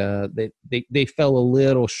think they fell a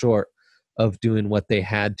little short of doing what they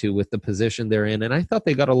had to with the position they're in, and I thought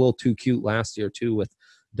they got a little too cute last year too, with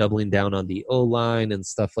doubling down on the O-line and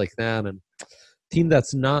stuff like that. And team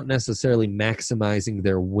that's not necessarily maximizing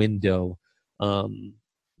their window.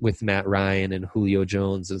 With Matt Ryan and Julio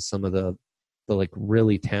Jones and some of the like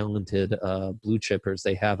really talented blue chippers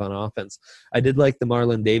they have on offense. I did like the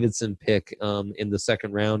Marlon Davidson pick in the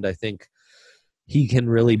second round. I think he can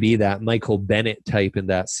really be that Michael Bennett type in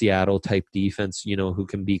that Seattle type defense, who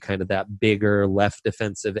can be kind of that bigger left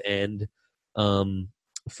defensive end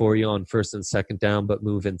for you on first and second down, but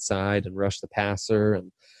move inside and rush the passer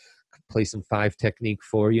and play some 5 technique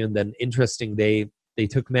for you. And then interesting, they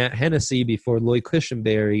took Matt Hennessy before Lloyd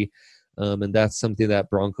Cushenberry, and that's something that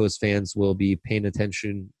Broncos fans will be paying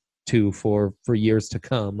attention to for years to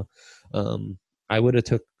come. I would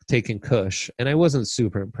have taken Cush, and I wasn't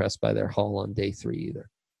super impressed by their haul on day 3 either.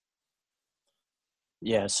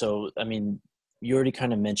 Yeah, so, I mean, you already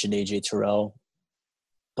kind of mentioned AJ Terrell,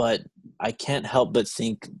 but I can't help but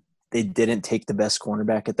think they didn't take the best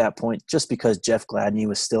cornerback at that point just because Jeff Gladney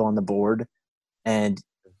was still on the board. And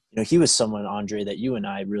he was someone, Andre, that you and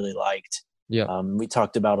I really liked. Yeah. We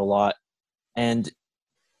talked about a lot. And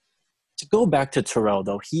to go back to Terrell,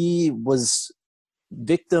 though, he was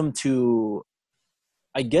victim to,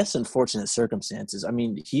 I guess, unfortunate circumstances. I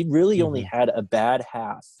mean, he really only had a bad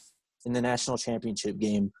half in the national championship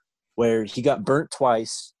game where he got burnt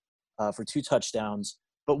twice for 2 touchdowns,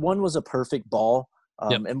 but one was a perfect ball.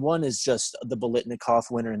 And one is just the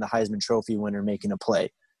Biletnikoff winner and the Heisman Trophy winner making a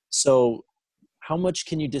play. So how much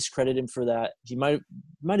can you discredit him for that? He might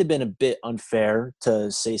have been a bit unfair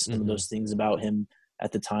to say some of those things about him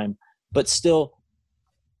at the time, but still,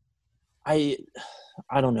 I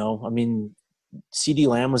don't know. I mean, CeeDee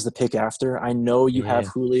Lamb was the pick after. I know you have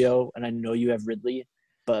Julio and I know you have Ridley,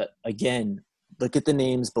 but again, look at the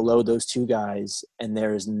names below those 2 guys, and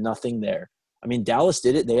there is nothing there. I mean, Dallas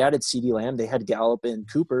did it. They added CeeDee Lamb. They had Gallup and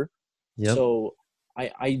Cooper. Yep. So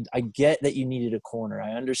I get that you needed a corner.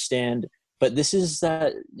 I understand. But this is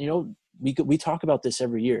that, we talk about this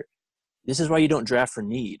every year. This is why you don't draft for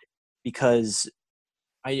need, because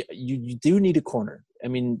you do need a corner. I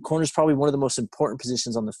mean, corner is probably one of the most important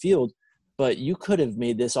positions on the field, but you could have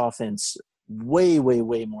made this offense way, way,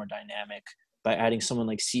 way more dynamic by adding someone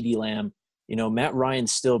like CeeDee Lamb. You know, Matt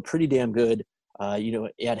Ryan's still pretty damn good. You know,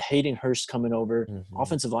 you had Hayden Hurst coming over.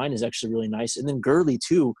 Offensive line is actually really nice. And then Gurley,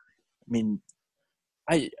 too. I mean,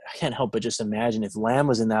 I can't help but just imagine if Lamb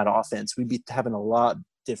was in that offense, we'd be having a lot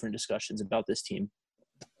different discussions about this team.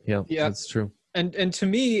 Yeah, that's true. And to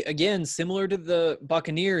me, again, similar to the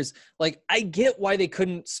Buccaneers, like, I get why they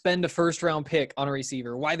couldn't spend a first-round pick on a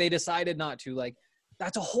receiver, why they decided not to. Like,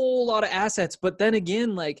 that's a whole lot of assets. But then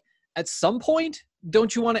again, like, at some point,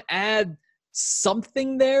 don't you want to add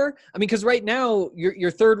something there? I mean, because right now,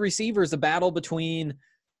 your third receiver is a battle between –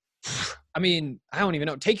 I mean, I don't even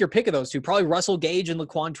know. Take your pick of those two. Probably Russell Gage and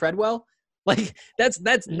Laquan Treadwell. Like, that's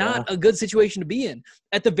not a good situation to be in.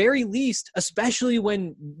 At the very least, especially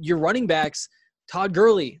when your running backs, Todd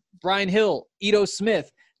Gurley, Brian Hill, Ito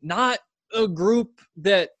Smith, not a group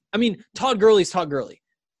that – I mean, Todd Gurley's Todd Gurley.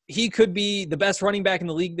 He could be the best running back in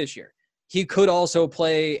the league this year. He could also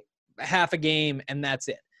play half a game, and that's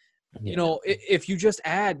it. Yeah. You know, if you just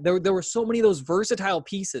add – there were so many of those versatile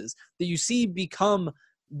pieces that you see become –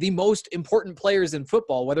 the most important players in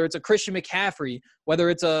football, whether it's a Christian McCaffrey, whether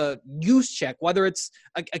it's a Juszczyk, whether it's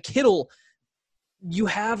a Kittle, you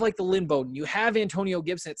have like the Lynn Bowden, you have Antonio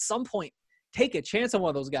Gibson. At some point, take a chance on one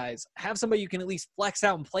of those guys. Have somebody you can at least flex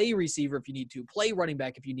out and play receiver if you need to, play running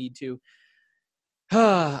back if you need to.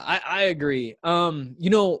 I agree. You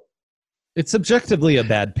know, it's subjectively a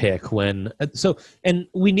bad pick when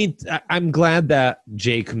I'm glad that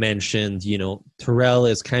Jake mentioned, you know, Terrell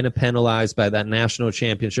is kind of penalized by that national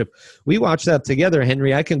championship. We watched that together,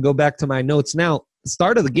 Henry. I can go back to my notes now.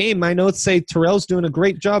 Start of the game, my notes say Terrell's doing a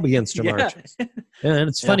great job against Ja'Marr Chase. And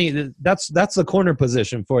it's funny, that's the corner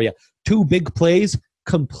position for you. 2 big plays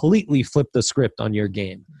completely flip the script on your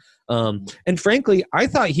game. And frankly, I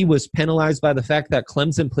thought he was penalized by the fact that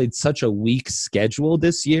Clemson played such a weak schedule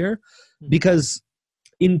this year. Because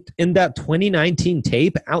in that 2019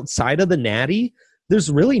 tape, outside of the Natty,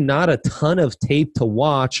 there's really not a ton of tape to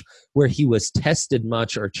watch where he was tested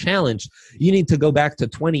much or challenged. You need to go back to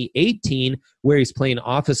 2018 where he's playing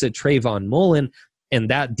opposite Trayvon Mullen, and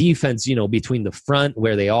that defense, you know, between the front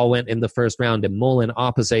where they all went in the first round and Mullen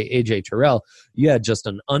opposite A.J. Terrell, you had just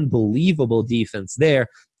an unbelievable defense there,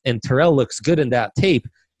 and Terrell looks good in that tape.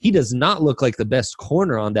 He does not look like the best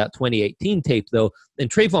corner on that 2018 tape, though, and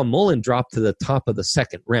Trayvon Mullen dropped to the top of the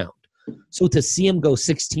second round. So to see him go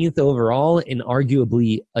 16th overall in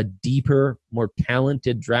arguably a deeper, more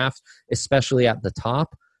talented draft, especially at the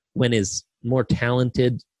top, when his more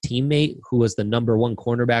talented teammate, who was the number 1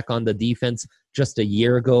 cornerback on the defense just a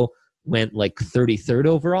year ago, went like 33rd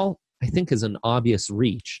overall, I think is an obvious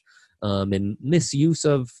reach. And misuse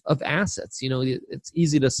of assets. You know, it's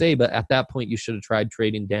easy to say, but at that point you should have tried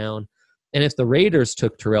trading down. And if the Raiders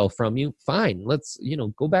took Terrell from you, fine. Let's, you know,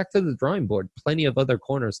 go back to the drawing board. Plenty of other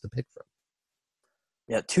corners to pick from.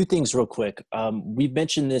 Yeah, 2 things real quick. We've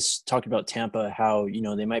mentioned this, talked about Tampa, how, you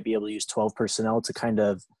know, they might be able to use 12 personnel to kind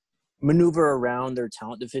of maneuver around their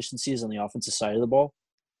talent deficiencies on the offensive side of the ball.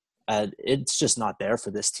 It's just not there for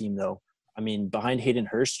this team, though. I mean, behind Hayden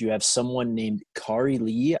Hurst, you have someone named Kari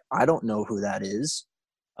Lee. I don't know who that is.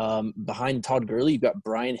 Behind Todd Gurley, you've got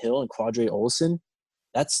Brian Hill and Quadre Olson.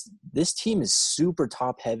 This team is super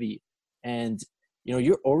top heavy. And, you know,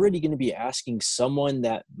 you're already going to be asking someone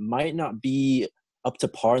that might not be up to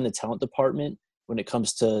par in the talent department when it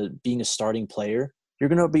comes to being a starting player. You're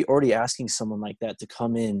going to be already asking someone like that to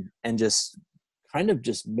come in and just kind of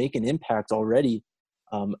just make an impact already.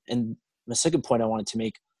 And the second point I wanted to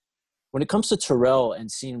make, when it comes to Terrell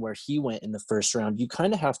and seeing where he went in the first round, you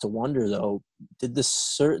kind of have to wonder, though, did the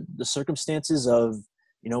circumstances of,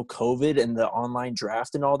 you know, COVID and the online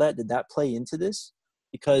draft and all that, did that play into this?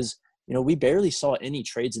 Because, you know, we barely saw any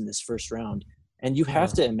trades in this first round. And you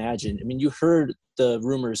have to imagine, I mean, you heard the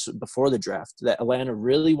rumors before the draft that Atlanta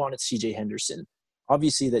really wanted C.J. Henderson.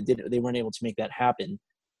 Obviously, they weren't able to make that happen.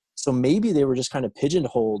 So maybe they were just kind of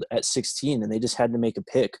pigeonholed at 16 and they just had to make a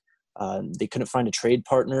pick. They couldn't find a trade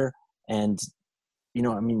partner. And, you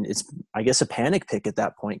know, I mean, it's, I guess, a panic pick at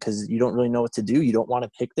that point because you don't really know what to do. You don't want to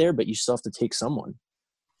pick there, but you still have to take someone.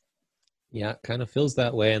 Yeah, it kind of feels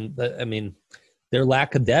that way. And, I mean, their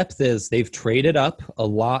lack of depth is they've traded up a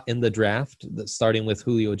lot in the draft, starting with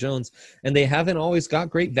Julio Jones, and they haven't always got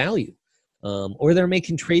great value. Or they're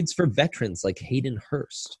making trades for veterans like Hayden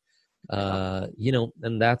Hurst. You know,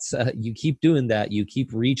 and that's you keep doing that. You keep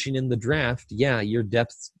reaching in the draft. Yeah, your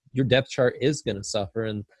depth chart is going to suffer,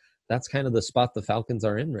 and that's kind of the spot the Falcons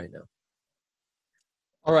are in right now.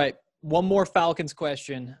 All right. One more Falcons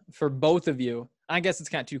question for both of you. I guess it's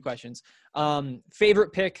kind of 2 questions.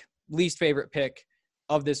 Favorite pick, least favorite pick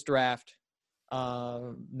of this draft.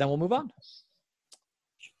 then we'll move on.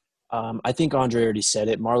 I think Andre already said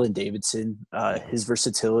it. Marlon Davidson, his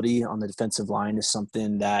versatility on the defensive line is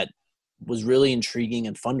something that was really intriguing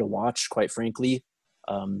and fun to watch, quite frankly.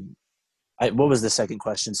 What was the second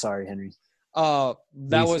question? Sorry, Henry. That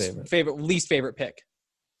least favorite pick.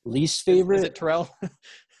 Least favorite? Is it Terrell?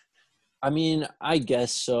 I mean, I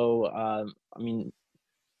guess so.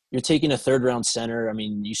 You're taking a third-round center. I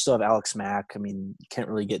mean, you still have Alex Mack. I mean, you can't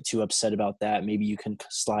really get too upset about that. Maybe you can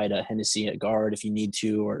slide a Hennessy at guard if you need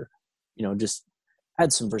to, or, just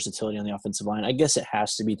add some versatility on the offensive line. I guess it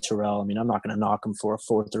has to be Terrell. I mean, I'm not going to knock him for a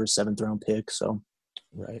 4th or 7th-round pick. So,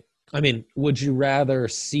 right. I mean, would you rather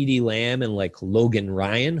CeeDee Lamb and like Logan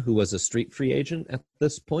Ryan, who was a street free agent at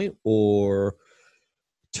this point, or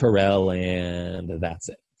Terrell and that's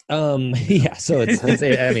it? Yeah, so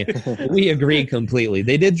I mean, we agree completely.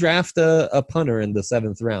 They did draft a punter in the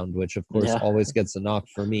 7th round, which of course always gets a knock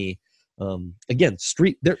for me. Again,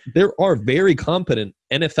 there are very competent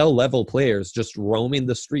NFL level players just roaming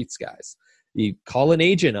the streets, guys. You call an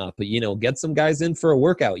agent up, get some guys in for a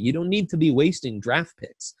workout. You don't need to be wasting draft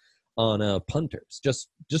picks on punters. Just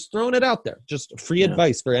throwing it out there. Just free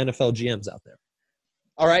advice for NFL GMs out there.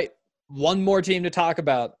 All right, one more team to talk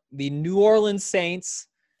about: the New Orleans Saints,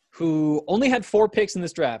 who only had 4 picks in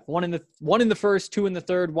this draft. One in the first, 2 in the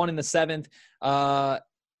third, 1 in the 7th.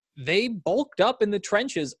 They bulked up in the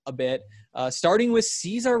trenches a bit, starting with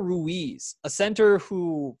Cesar Ruiz, a center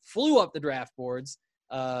who flew up the draft boards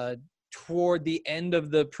toward the end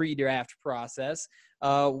of the pre-draft process.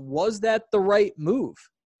 Was that the right move?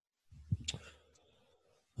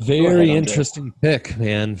 Very interesting pick,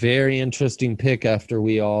 man. Very interesting pick after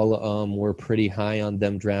we all were pretty high on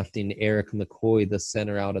them drafting Eric McCoy, the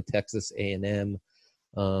center out of Texas A&M,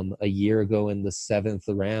 a year ago in the 7th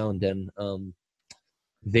round. And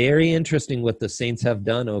very interesting what the Saints have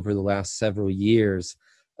done over the last several years.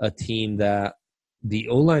 A team that the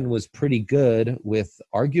O-line was pretty good with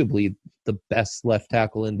arguably the best left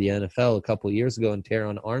tackle in the NFL a couple of years ago in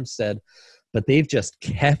Teron Armstead, but they've just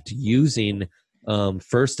kept using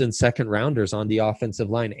first and second rounders on the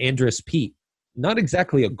offensive line. Andrus Peat, not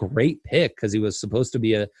exactly a great pick because he was supposed to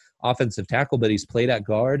be an offensive tackle, but he's played at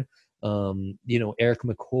guard. Eric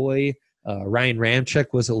McCoy, Ryan Ramczyk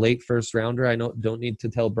was a late first rounder. I don't need to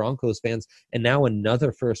tell Broncos fans. And now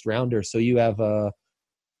another first rounder. So you have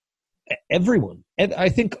everyone. And I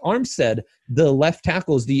think Armstead, the left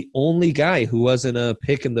tackle, is the only guy who wasn't a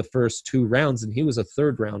pick in the first 2 rounds, and he was a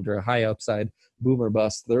 3rd rounder, a high upside boomer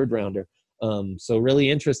bust 3rd rounder. So really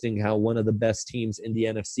interesting how one of the best teams in the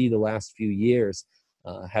NFC the last few years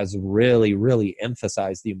has really, really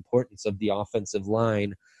emphasized the importance of the offensive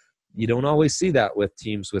line. You don't always see that with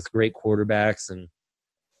teams with great quarterbacks and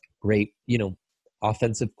great,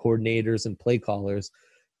 offensive coordinators and play callers.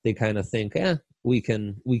 They kind of think, we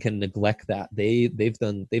can neglect that.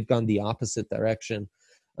 They've gone the opposite direction.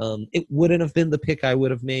 It wouldn't have been the pick I would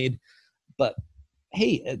have made, but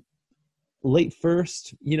hey, late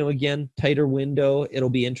first, again, tighter window. It'll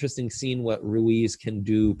be interesting seeing what Ruiz can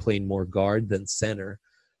do playing more guard than center.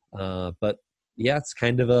 But yeah, it's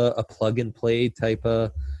kind of a plug and play type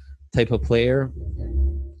of player.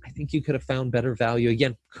 I think you could have found better value.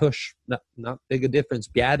 Again, Kush, not big a difference.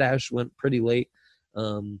 Biadasz went pretty late.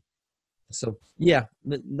 So yeah,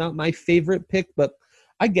 not my favorite pick, but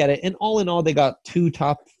I get it. And all in all, they got 2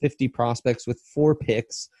 top 50 prospects with 4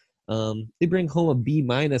 picks. They bring home a B-,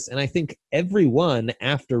 and I think everyone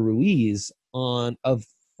after Ruiz of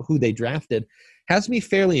who they drafted has me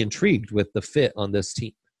fairly intrigued with the fit on this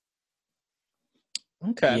team.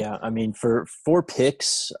 Okay. Yeah, I mean, for 4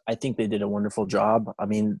 picks, I think they did a wonderful job. I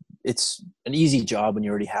mean, it's an easy job when you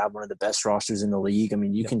already have one of the best rosters in the league. I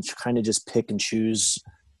mean, you can kind of just pick and choose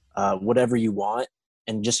whatever you want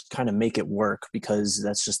and just kind of make it work because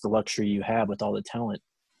that's just the luxury you have with all the talent.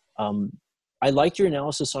 I liked your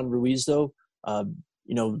analysis on Ruiz, though.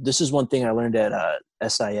 This is one thing I learned at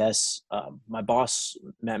SIS. My boss,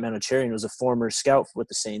 Matt Manocherian, was a former scout with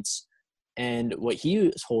the Saints. And what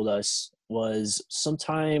he told us was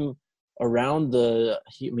sometime around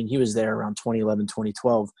he was there around 2011,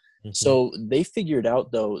 2012. Mm-hmm. So they figured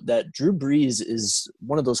out, though, that Drew Brees is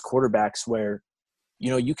one of those quarterbacks where,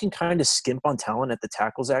 you can kind of skimp on talent at the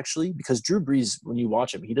tackles, actually, because Drew Brees, when you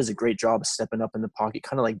watch him, he does a great job of stepping up in the pocket,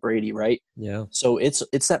 kind of like Brady, right? Yeah. So it's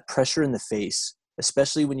that pressure in the face,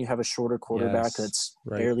 especially when you have a shorter quarterback that's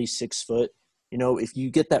barely 6 foot. If you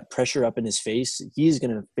get that pressure up in his face, he's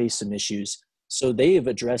going to face some issues. So they have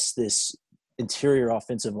addressed this interior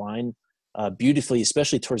offensive line beautifully,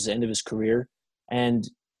 especially towards the end of his career. And,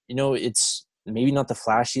 it's maybe not the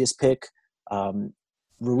flashiest pick.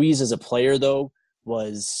 Ruiz as a player, though,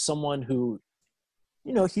 was someone who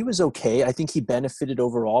he was okay. I think he benefited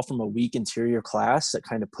overall from a weak interior class that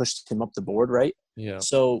kind of pushed him up the board, right? Yeah.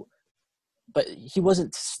 So, but he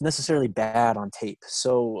wasn't necessarily bad on tape.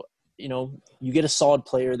 So, you get a solid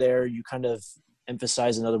player there. You kind of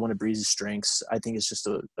emphasize another one of Breeze's strengths. I think it's just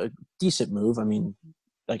a decent move. I mean,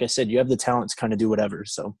 like I said, you have the talent to kind of do whatever.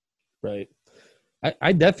 So, right.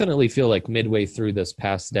 I definitely feel like midway through this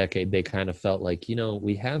past decade, they kind of felt like,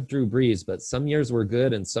 we have Drew Brees, but some years we're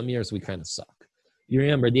good and some years we kind of suck. You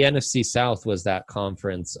remember the NFC South was that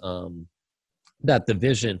conference, that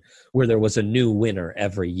division where there was a new winner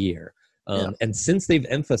every year. And since they've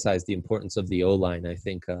emphasized the importance of the O-line, I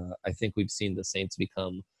think we've seen the Saints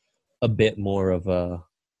become a bit more of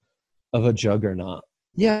a juggernaut.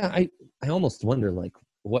 Yeah, I almost wonder, like,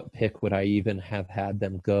 what pick would I even have had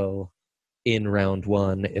them go in round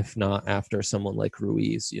one, if not after someone like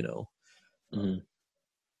Ruiz, Yeah,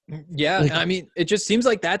 Like, I mean, it just seems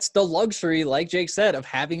like that's the luxury, like Jake said, of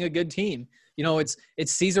having a good team. It's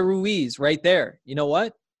Cesar Ruiz right there. You know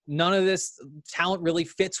what? None of this talent really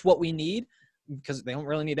fits what we need because they don't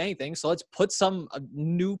really need anything. So let's put a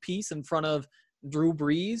new piece in front of Drew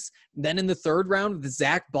Brees. Then in the third round,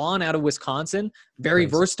 Zach Bond out of Wisconsin, very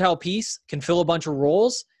versatile piece, can fill a bunch of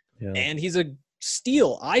roles, and he's a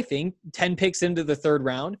steal, I think, 10 picks into the third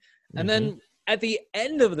round. And then at the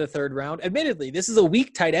end of the third round, admittedly, this is a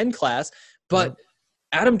weak tight end class, but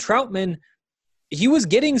Adam Troutman, he was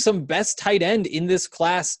getting some best tight end in this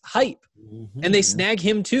class hype, and they snag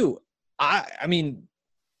him too. I mean,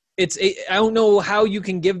 I don't know how you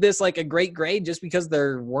can give this like a great grade just because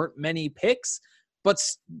there weren't many picks, but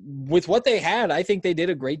with what they had, I think they did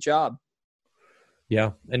a great job.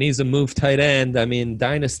 Yeah, and he's a move tight end. I mean,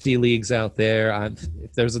 dynasty leagues out there,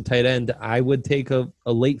 if there's a tight end I would take a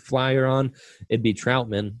late flyer on, it'd be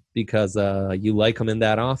Troutman because you like him in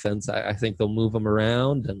that offense. I think they'll move him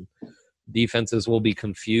around, and defenses will be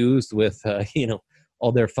confused with,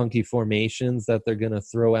 all their funky formations that they're going to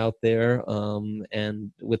throw out there,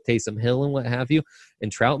 and with Taysom Hill and what have you.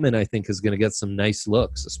 And Troutman, I think, is going to get some nice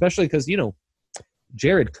looks, especially because,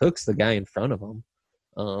 Jared Cook's the guy in front of him.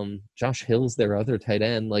 Josh Hill's their other tight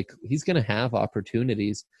end. Like, he's going to have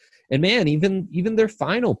opportunities. And man, even their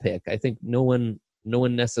final pick, I think no one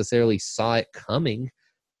necessarily saw it coming,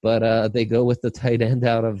 but they go with the tight end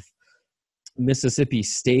out of Mississippi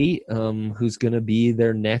State, who's going to be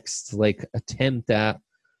their next like attempt at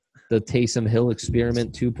the Taysom Hill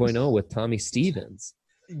experiment 2.0 with Tommy Stevens.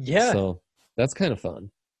 Yeah. So that's kind of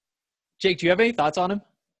fun. Jake, do you have any thoughts on him?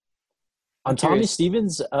 On Tommy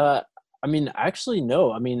Stevens, I mean, actually,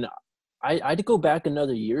 no. I mean, I'd go back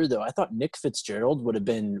another year, though. I thought Nick Fitzgerald would have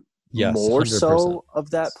been more 100%. So of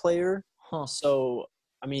that player. Huh. So,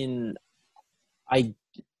 I mean,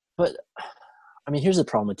 here's the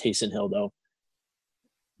problem with Taysom Hill, though.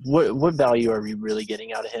 What value are we really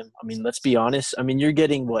getting out of him? I mean, let's be honest. I mean, you're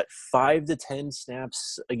getting, 5 to 10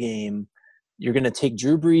 snaps a game. You're going to take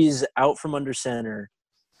Drew Brees out from under center.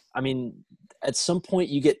 I mean, at some point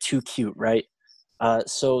you get too cute, right?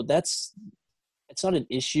 So it's not an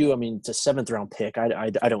issue. I mean, it's a 7th round pick. I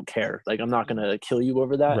don't care. Like, I'm not going to kill you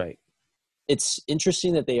over that. Right. It's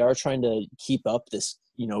interesting that they are trying to keep up this,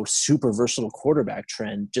 super versatile quarterback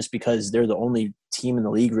trend just because they're the only team in the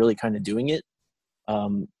league really kind of doing it.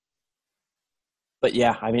 But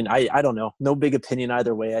yeah, I mean, I don't know. No big opinion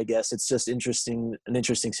either way, I guess. It's just an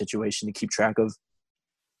interesting situation to keep track of.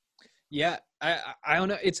 Yeah. I don't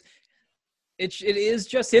know. It is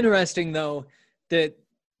just interesting though, that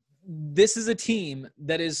this is a team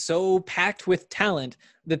that is so packed with talent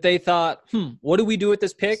that they thought, what do we do with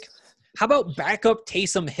this pick? How about backup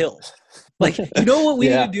Taysom Hill? Like, you know what we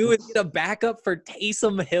need to do is get a backup for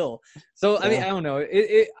Taysom Hill. So, I mean, I don't know.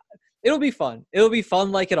 It'll be fun. It'll be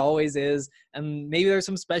fun like it always is. And maybe there's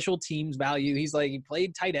some special teams value. He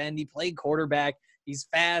played tight end. He played quarterback. He's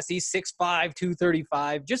fast. He's 6'5",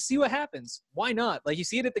 235. Just see what happens. Why not? Like, you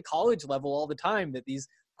see it at the college level all the time that these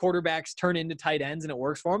quarterbacks turn into tight ends and it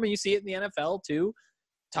works for them. And you see it in the NFL too.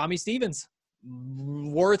 Tommy Stevens,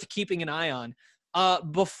 worth keeping an eye on.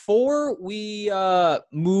 Before we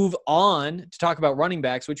move on to talk about running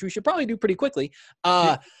backs, which we should probably do pretty quickly,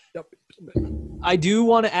 I do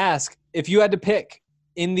want to ask, if you had to pick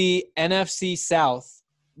in the NFC South,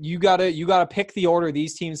 you gotta pick the order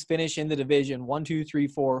these teams finish in the division. 1, 2, 3,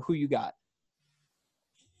 4. Who you got?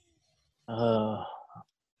 I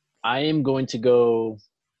am going to go.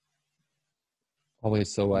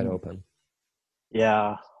 Always so wide open.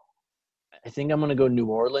 Yeah, I think I'm going to go New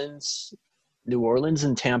Orleans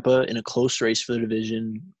and Tampa in a close race for the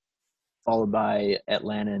division, followed by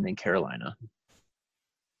Atlanta and then Carolina.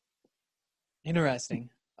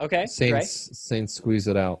 Interesting. Okay. Saints squeeze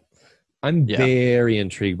it out. I'm Yeah. very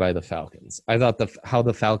intrigued by the Falcons. I thought how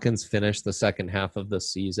the Falcons finished the second half of the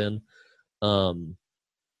season,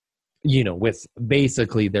 with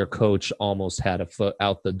basically their coach almost had a foot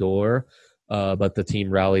out the door, but the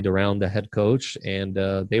team rallied around the head coach, and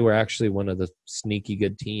they were actually one of the sneaky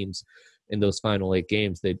good teams in those final 8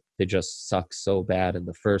 games. They just sucked so bad in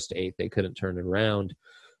the first 8 they couldn't turn it around.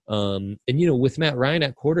 And with Matt Ryan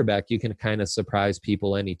at quarterback, you can kind of surprise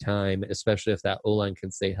people anytime, especially if that O-line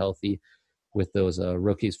can stay healthy with those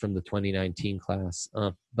rookies from the 2019 class.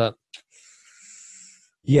 But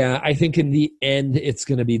yeah, I think in the end it's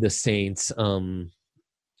going to be the Saints.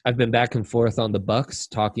 I've been back and forth on the Bucks.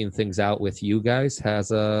 Talking things out with you guys has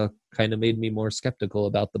kind of made me more skeptical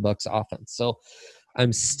about the Bucks offense. So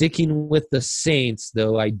I'm sticking with the Saints,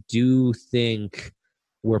 though I do think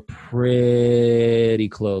we're pretty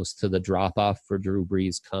close to the drop-off for Drew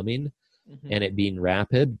Brees coming and it being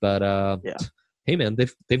rapid. But, hey, man,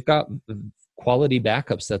 they've got quality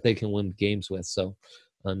backups that they can win games with. So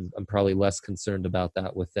I'm probably less concerned about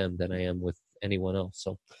that with them than I am with anyone else.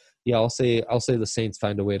 So, yeah, I'll say the Saints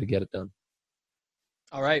find a way to get it done.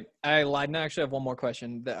 All right. I lied. And I actually have one more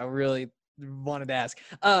question that I really wanted to ask.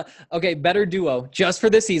 Okay, better duo just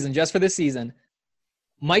for this season.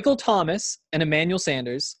 Michael Thomas and Emmanuel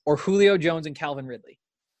Sanders, or Julio Jones and Calvin Ridley?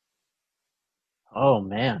 Oh,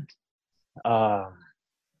 man. Wow.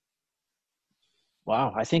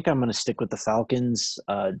 I think I'm going to stick with the Falcons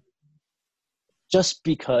just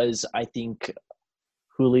because I think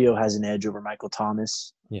Julio has an edge over Michael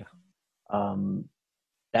Thomas. Yeah.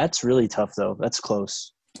 That's really tough, though. That's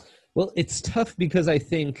close. Well, it's tough because I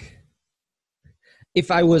think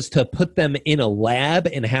if I was to put them in a lab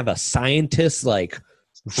and have a scientist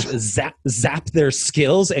zap their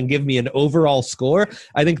skills and give me an overall score,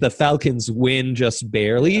 I think the Falcons win just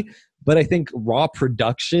barely. But I think raw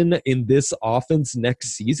production in this offense next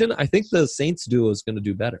season, I think the Saints duo is going to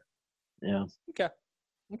do better. Yeah.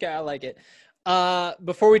 Okay, I like it.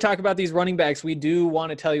 Before we talk about these running backs, we do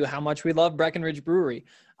want to tell you how much we love Breckenridge Brewery.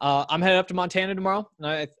 I'm headed up to Montana tomorrow.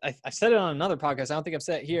 And I said it on another podcast. I don't think I've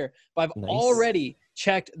said it here, but I've already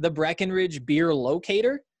checked the Breckenridge beer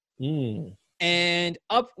locator. And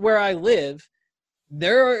up where I live,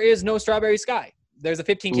 there is no Strawberry Sky. There's a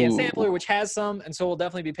 15-can sampler, which has some, and so we'll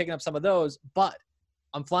definitely be picking up some of those. But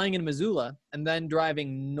I'm flying into Missoula and then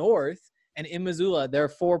driving north. And in Missoula, there are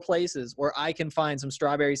 4 places where I can find some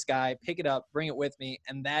Strawberry Sky, pick it up, bring it with me,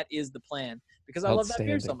 and that is the plan because I love that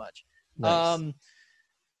beer so much. Nice.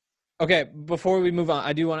 Okay, before we move on,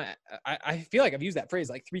 I do want to – I feel like I've used that phrase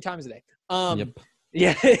like 3 times a day. Yep.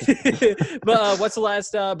 Yeah. But what's the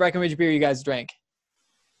last Breckenridge beer you guys drank?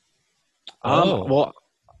 Well,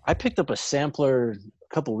 I picked up a sampler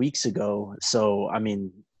a couple weeks ago. So, I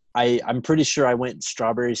mean, I'm pretty sure I went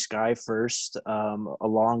Strawberry Sky first,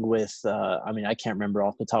 along with, I can't remember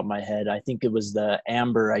off the top of my head. I think it was the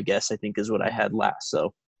Amber, I guess, I think is what I had last.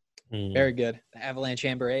 So very good. The Avalanche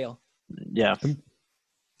Amber Ale. Yeah. I'm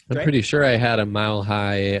pretty sure I had a Mile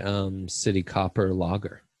High City Copper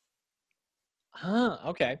Lager.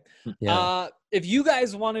 Okay. Yeah. If you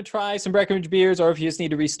guys want to try some Breckenridge beers, or if you just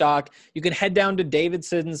need to restock, you can head down to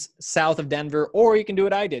Davidson's south of Denver, or you can do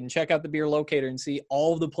what I did and check out the beer locator and see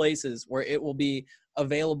all of the places where it will be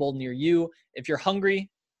available near you. If you're hungry,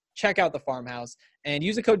 check out the Farmhouse and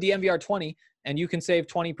use the code DNVR20 and you can save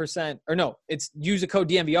 20%. Or no, it's use the code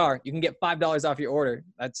DNVR. You can get $5 off your order.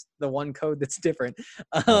 That's the one code that's different.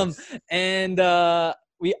 And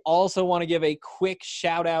we also want to give a quick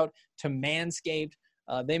shout out to Manscaped.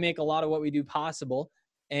 They make a lot of what we do possible.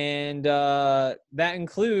 And that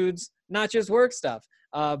includes not just work stuff,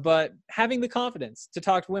 but having the confidence to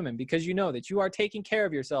talk to women because you know that you are taking care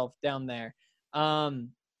of yourself down there. I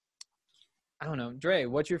don't know. Dre,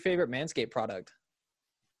 what's your favorite Manscaped product?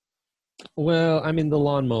 Well, I mean, the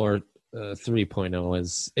Lawnmower 3.0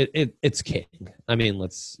 is it's king. I mean,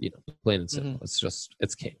 let's plain and simple.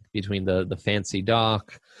 It's king between the fancy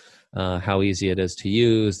dock, how easy it is to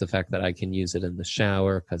use, the fact that I can use it in the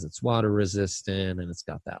shower because it's water resistant and it's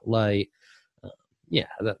got that light.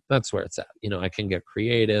 That's where it's at. I can get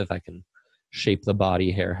creative. I can shape the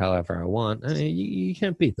body hair however I want. I mean, you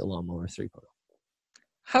can't beat the Lawnmower 3.0.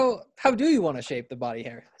 How do you want to shape the body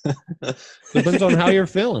hair? Depends on how you're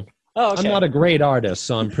feeling. Oh, okay. I'm not a great artist,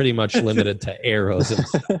 so I'm pretty much limited to arrows.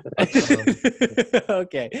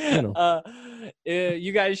 Okay.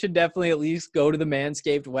 You guys should definitely at least go to the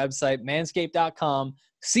Manscaped website, manscaped.com,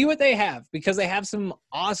 see what they have because they have some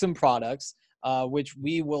awesome products, which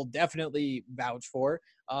we will definitely vouch for.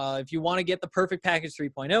 If you want to get the Perfect Package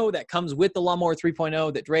 3.0 that comes with the Lawnmower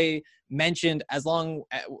 3.0 that Dre mentioned, as well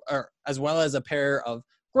as a pair of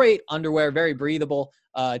great underwear, very breathable,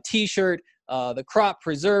 t-shirt, the crop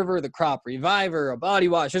preserver, the crop reviver, a body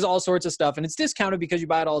wash. There's all sorts of stuff, and it's discounted because you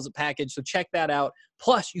buy it all as a package. So check that out.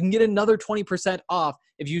 Plus, you can get another 20% off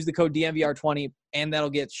if you use the code DNVR20, and that'll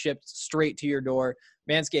get shipped straight to your door.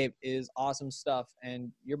 Manscaped is awesome stuff,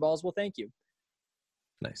 and your balls will thank you.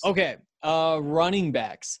 Nice. Okay, running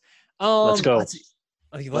backs. Let's go.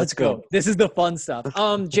 Let's go. This is the fun stuff.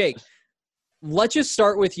 Jake, let's just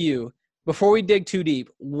start with you. Before we dig too deep,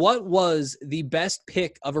 what was the best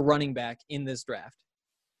pick of a running back in this draft?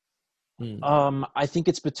 I think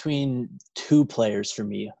it's between two players for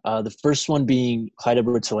me. The first one being Clyde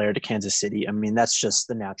Edwards-Helaire to Kansas City. I mean, that's just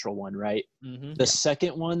the natural one, right? Mm-hmm. The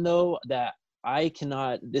second one, though, that I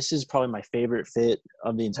cannot – this is probably my favorite fit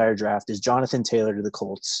of the entire draft is Jonathan Taylor to the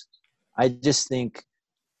Colts. I just think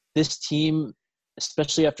this team –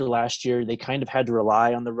 especially after last year, they kind of had to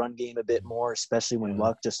rely on the run game a bit more, especially when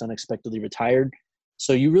Luck just unexpectedly retired.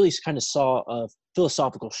 So you really kind of saw a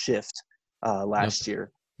philosophical shift last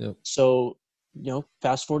year. Yep. So,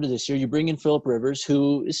 fast forward to this year, you bring in Phillip Rivers,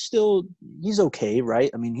 who is still – he's okay,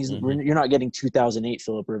 right? I mean, you're not getting 2008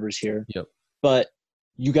 Phillip Rivers here. Yep. But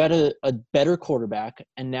you got a better quarterback,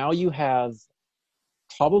 and now you have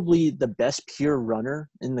probably the best pure runner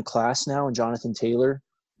in the class now in Jonathan Taylor,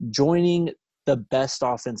 joining – the best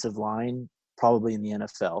offensive line probably in the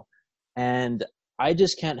NFL. And I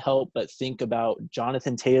just can't help but think about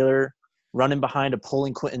Jonathan Taylor running behind a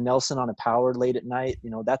pulling Quentin Nelson on a power late at night.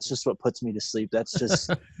 That's just what puts me to sleep. That's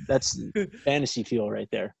just that's fantasy fuel right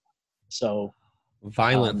there. So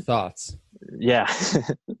violent thoughts. Yeah.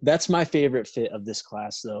 That's my favorite fit of this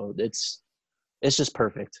class though. It's just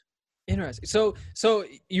perfect. Interesting. So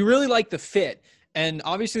you really like the fit, and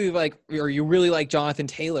obviously you really like Jonathan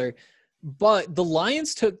Taylor. But the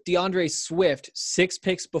Lions took DeAndre Swift 6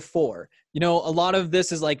 picks before. A lot of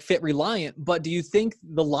this is like fit reliant, but do you think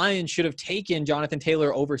the Lions should have taken Jonathan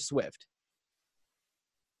Taylor over Swift?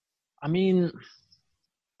 I mean,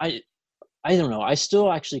 I don't know. I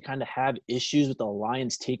still actually kind of have issues with the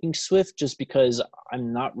Lions taking Swift just because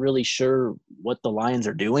I'm not really sure what the Lions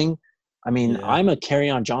are doing. I mean, I'm a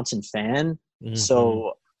Kerryon Johnson fan,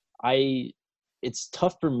 so it's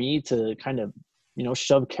tough for me to kind of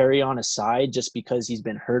shove Kerryon aside just because he's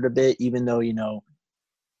been hurt a bit, even though,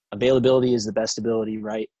 availability is the best ability,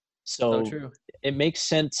 right? So true. It makes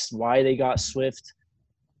sense why they got Swift,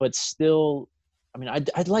 but still, I mean,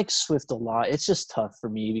 I'd like Swift a lot. It's just tough for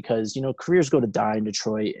me because, careers go to die in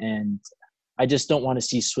Detroit, and I just don't want to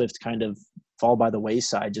see Swift kind of fall by the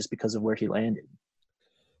wayside just because of where he landed.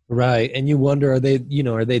 Right. And you wonder, are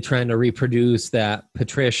they trying to reproduce that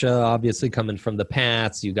Patricia, obviously coming from the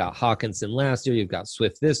Pats? You got Hawkinson last year. You've got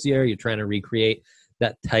Swift this year. You're trying to recreate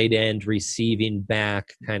that tight end receiving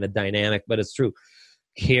back kind of dynamic. But it's true.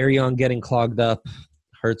 Kerryon getting clogged up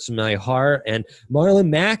hurts my heart. And Marlon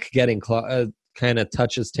Mack getting kind of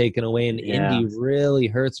touches taken away in Indy really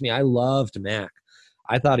hurts me. I loved Mack.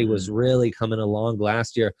 I thought he was really coming along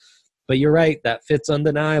last year. But you're right. That fit's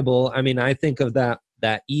undeniable. I mean, I think of that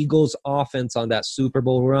Eagles offense on that Super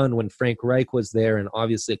Bowl run when Frank Reich was there, and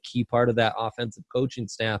obviously a key part of that offensive coaching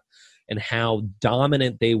staff, and how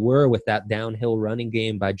dominant they were with that downhill running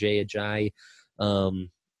game by Jay Ajayi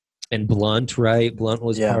and Blunt, right? Blunt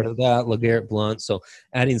was part of that, LeGarrette Blunt. So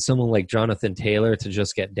adding someone like Jonathan Taylor to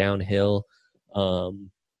just get downhill,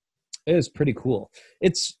 it was pretty cool.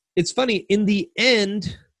 It's funny. In the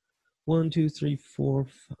end, 1, 2, 3, 4,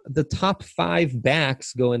 5, the top 5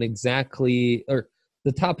 backs going exactly – or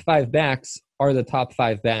the top 5 backs are the top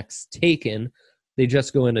 5 backs taken. They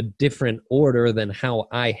just go in a different order than how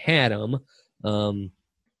I had them. And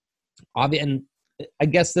I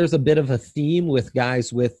guess there's a bit of a theme with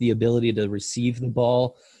guys with the ability to receive the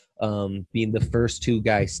ball being the first 2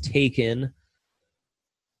 guys taken.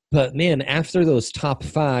 But, man, after those top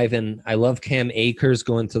 5, and I love Cam Akers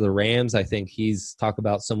going to the Rams. I think talk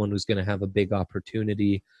about someone who's going to have a big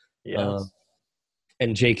opportunity.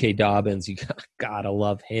 And J.K. Dobbins, you gotta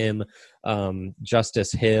love him.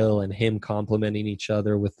 Justice Hill and him complementing each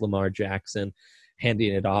other with Lamar Jackson,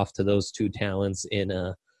 handing it off to those 2 talents in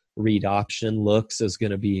a read option looks is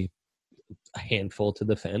going to be a handful to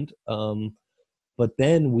defend. But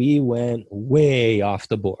then we went way off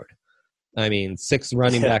the board. I mean, 6th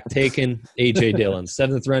running back taken, A.J. Dillon.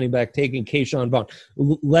 7th running back taken, Keyshawn Vaughn.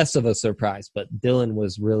 Less of a surprise, but Dillon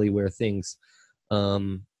was really where things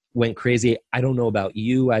went crazy. I don't know about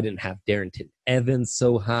you. I didn't have Darrington Evans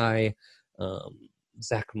so high.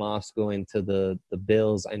 Zach Moss going to the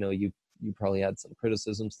Bills. I know you probably had some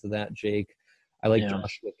criticisms to that, Jake. I like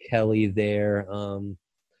Joshua Kelly there.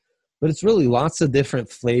 But it's really lots of different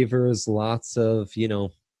flavors, lots of,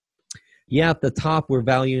 yeah, at the top, we're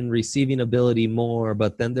valuing receiving ability more,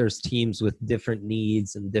 but then there's teams with different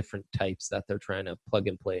needs and different types that they're trying to plug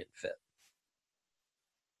and play and fit.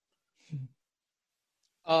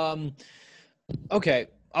 Okay.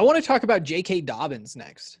 I want to talk about J.K. Dobbins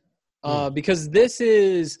next, because this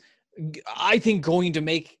is, I think, going to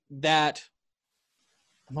make that,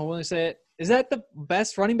 am I willing to say it? Is that the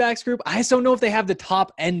best running backs group? I just don't know if they have the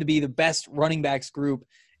top end to be the best running backs group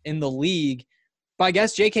in the league. But I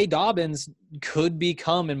guess J.K. Dobbins could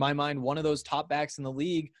become, in my mind, one of those top backs in the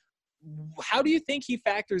league. How do you think he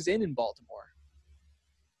factors in Baltimore?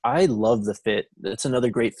 I love the fit. That's another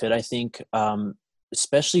great fit, I think.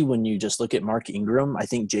 Especially when you just look at Mark Ingram, I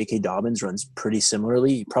think J.K. Dobbins runs pretty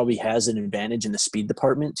similarly. He probably has an advantage in the speed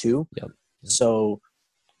department too. Yep. So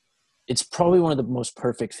it's probably one of the most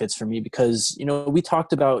perfect fits for me because, we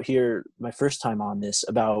talked about here my first time on this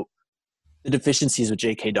about the deficiencies with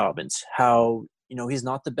J.K. Dobbins, how, he's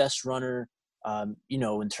not the best runner,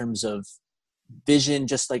 in terms of vision,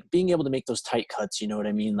 just like being able to make those tight cuts, you know what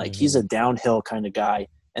I mean? Like he's a downhill kind of guy.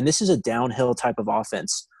 And this is a downhill type of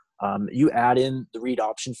offense. You add in the read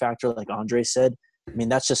option factor, like Andre said, I mean,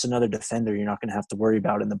 that's just another defender you're not going to have to worry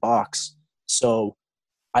about in the box. So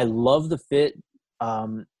I love the fit.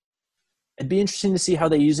 It'd be interesting to see how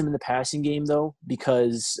they use him in the passing game, though,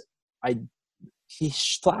 because he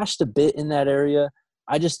flashed a bit in that area.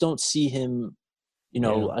 I just don't see him,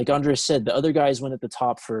 like Andre said, the other guys went at the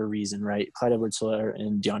top for a reason, right? Clyde Edwards-Helaire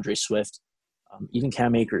and DeAndre Swift, even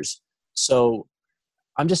Cam Akers. So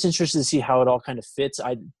I'm just interested to see how it all kind of fits.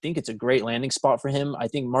 I think it's a great landing spot for him. I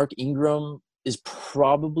think Mark Ingram is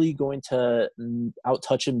probably going to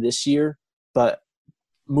outtouch him this year, but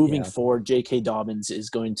moving forward, J.K. Dobbins is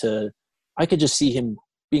going to – I could just see him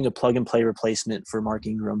being a plug-and-play replacement for Mark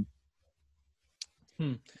Ingram.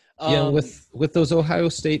 With those Ohio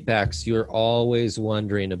State backs, you're always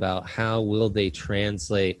wondering about how will they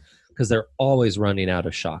translate because they're always running out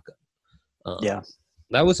of shotgun.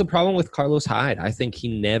 That was a problem with Carlos Hyde. I think he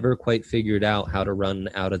never quite figured out how to run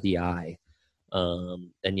out of the eye.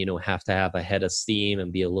 And, have to have a head of steam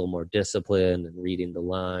and be a little more disciplined and reading the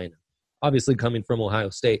line. Obviously, coming from Ohio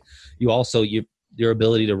State, your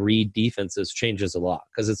ability to read defenses changes a lot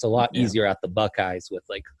because it's a lot easier at the Buckeyes with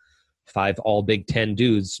like 5 all Big Ten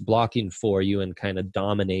dudes blocking for you and kind of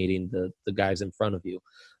dominating the guys in front of you.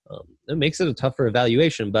 It makes it a tougher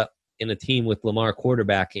evaluation, but in a team with Lamar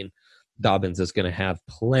quarterbacking, Dobbins is going to have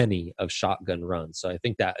plenty of shotgun runs. So I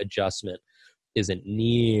think that adjustment isn't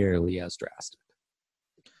nearly as drastic.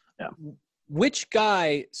 Yeah. Which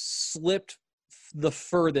guy slipped the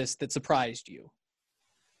furthest that surprised you?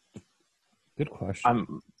 Good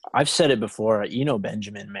question. I've said it before.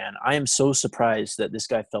 Benjamin, man, I am so surprised that this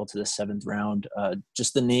guy fell to the 7th round.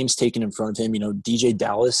 Just the names taken in front of him. DJ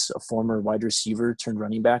Dallas, a former wide receiver turned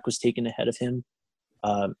running back, was taken ahead of him.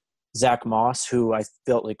 Zach Moss, who I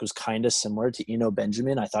felt like was kind of similar to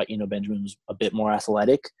Benjamin. I thought Benjamin was a bit more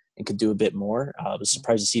athletic and could do a bit more. I was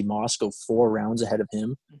surprised to see Moss go 4 rounds ahead of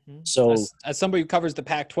him. So as somebody who covers the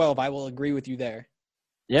Pac-12, I will agree with you there.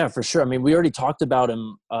 Yeah, for sure. I mean, we already talked about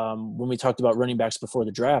him when we talked about running backs before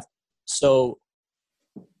the draft. So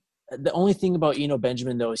the only thing about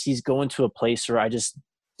Benjamin, though, is he's going to a place where I just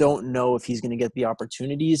don't know if he's going to get the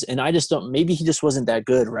opportunities. And I just don't – maybe he just wasn't that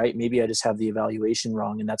good, right? Maybe I just have the evaluation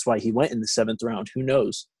wrong, and that's why he went in the 7th round. Who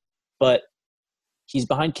knows? But he's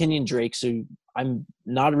behind Kenyon Drake, so I'm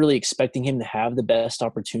not really expecting him to have the best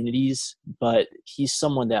opportunities, but he's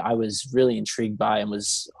someone that I was really intrigued by and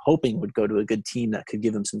was hoping would go to a good team that could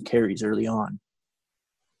give him some carries early on.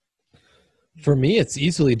 For me, it's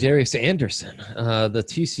easily Darius Anderson, the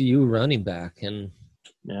TCU running back. And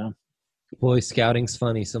boy, scouting's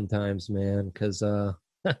funny sometimes, man, because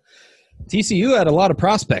TCU had a lot of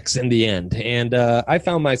prospects in the end. And I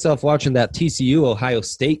found myself watching that TCU-Ohio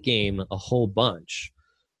State game a whole bunch.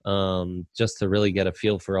 Just to really get a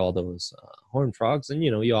feel for all those Horned Frogs. And,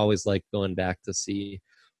 you always like going back to see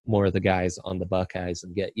more of the guys on the Buckeyes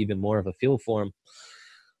and get even more of a feel for them.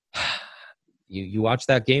 You watch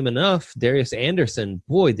that game enough, Darius Anderson,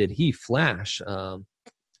 boy, did he flash.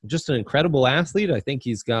 Just an incredible athlete. I think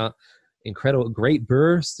he's got great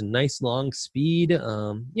burst and nice long speed.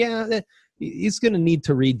 He's going to need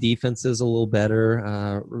to read defenses a little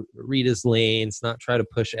better, read his lanes, not try to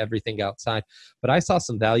push everything outside. But I saw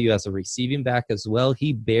some value as a receiving back as well.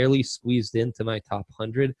 He barely squeezed into my top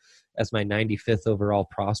 100 as my 95th overall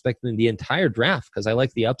prospect in the entire draft because I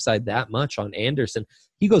like the upside that much on Anderson.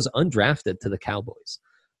 He goes undrafted to the Cowboys.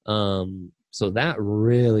 So that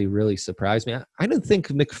really, really surprised me. I didn't think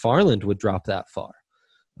McFarland would drop that far.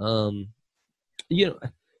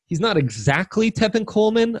 He he's not exactly Tevin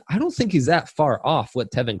Coleman. I don't think he's that far off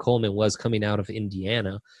what Tevin Coleman was coming out of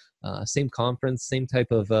Indiana. Same conference, same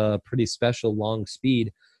type of pretty special long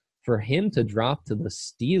speed. For him to drop to the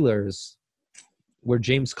Steelers, where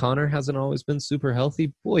James Conner hasn't always been super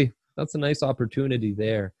healthy, boy, that's a nice opportunity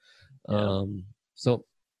there. Yeah. So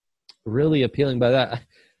really appealing by that.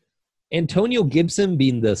 Antonio Gibson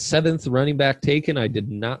being the 7th running back taken, I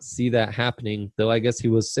did not see that happening, though I guess he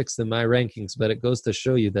was 6th in my rankings, but it goes to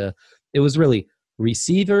show you it was really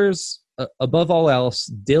receivers above all else.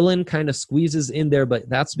 Dillon kind of squeezes in there, but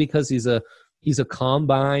that's because he's a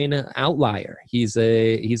combine outlier. He's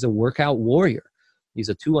a workout warrior. He's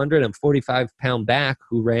a 245-pound back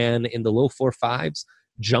who ran in the low 4.5s,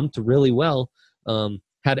 jumped really well,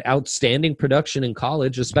 had outstanding production in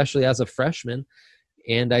college, especially as a freshman.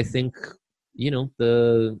 And I think, in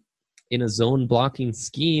a zone blocking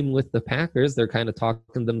scheme with the Packers, they're kind of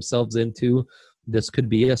talking themselves into this could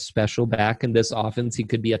be a special back in this offense. He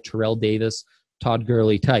could be a Terrell Davis, Todd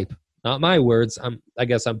Gurley type. Not my words. I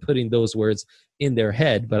guess I'm putting those words in their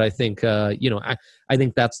head, but I think, I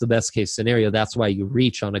think that's the best case scenario. That's why you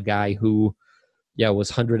reach on a guy who,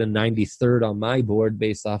 was 193rd on my board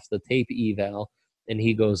based off the tape eval, and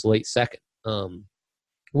he goes late second.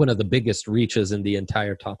 One of the biggest reaches in the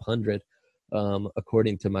entire top 100,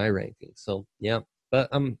 according to my ranking. So, yeah, but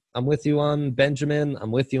I'm with you on Benjamin.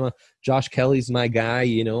 I'm with you on Josh Kelly's my guy.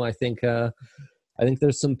 I think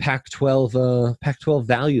there's some Pac-12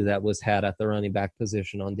 value that was had at the running back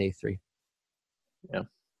position on day 3. Yeah.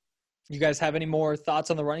 You guys have any more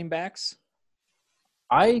thoughts on the running backs?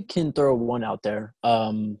 I can throw one out there.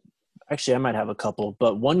 Actually, I might have a couple,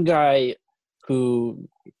 but one guy who,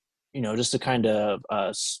 just to kind of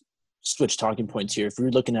switch talking points here, if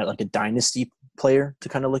you're looking at like a dynasty player to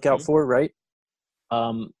kind of look out for, right?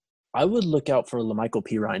 I would look out for LaMichael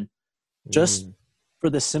Pirine, just for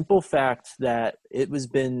the simple fact that it was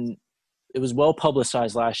well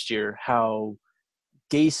publicized last year how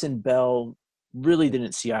Gase and Bell really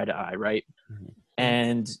didn't see eye to eye, right?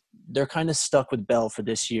 And they're kind of stuck with Bell for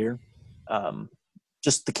this year.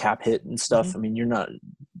 Just the cap hit and stuff. I mean, you're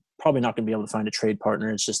probably not going to be able to find a trade partner.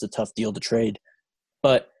 It's just a tough deal to trade.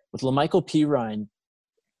 But with LaMichael Pirine,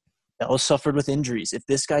 Bell suffered with injuries. If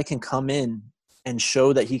this guy can come in and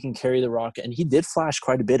show that he can carry the rock, and he did flash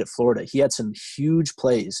quite a bit at Florida. He had some huge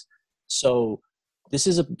plays. So this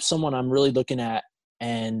is someone I'm really looking at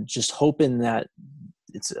and just hoping that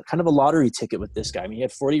it's kind of a lottery ticket with this guy. I mean, he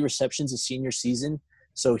had 40 receptions his senior season,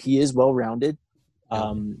 so he is well-rounded.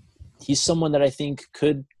 He's someone that I think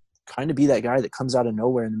could kind of be that guy that comes out of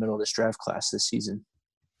nowhere in the middle of this draft class this season.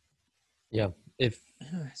 Yeah. If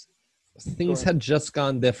things had just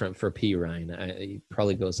gone different for Pirine, he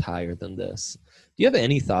probably goes higher than this. Do you have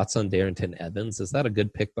any thoughts on Darrynton Evans? Is that a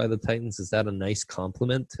good pick by the Titans? Is that a nice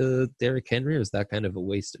compliment to Derrick Henry, or is that kind of a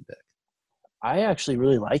wasted pick? I actually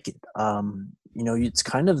really like it. It's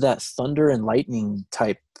kind of that thunder and lightning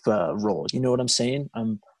type role. You know what I'm saying?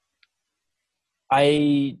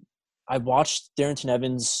 I watched Darrynton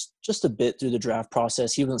Evans just a bit through the draft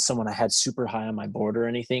process. He wasn't someone I had super high on my board or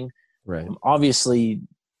anything. Right. Obviously,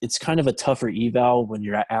 it's kind of a tougher eval when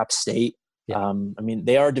you're at App State. Yeah.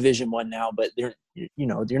 They are Division I now, but they're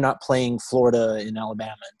not playing Florida and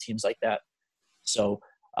Alabama and teams like that. So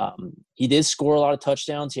he did score a lot of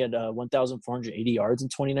touchdowns. He had 1,480 yards in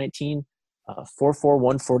 2019, 4.4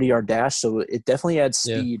 140-yard dash. So it definitely adds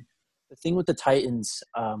speed. Yeah. The thing with the Titans,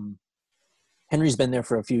 Henry's been there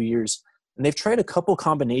for a few years, and they've tried a couple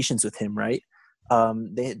combinations with him, right? I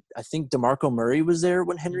think DeMarco Murray was there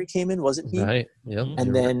when Henry came in, wasn't he? Right. Yeah.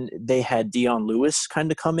 And then they had Dion Lewis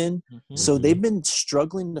kind of come in. So they've been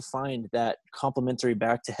struggling to find that complementary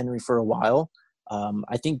back to Henry for a while.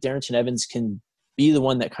 I think Darrynton Evans can be the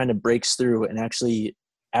one that kind of breaks through and actually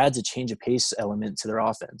adds a change of pace element to their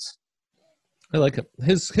offense. I like it.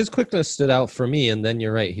 His quickness stood out for me, and then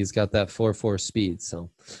you're right. He's got that 4.4 speed. So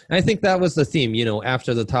I think that was the theme,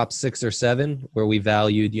 after the top 6 or 7, where we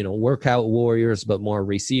valued, workout warriors, but more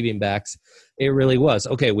receiving backs. It really was.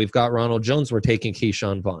 Okay, we've got Ronald Jones. We're taking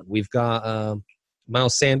Keyshawn Vaughn. We've got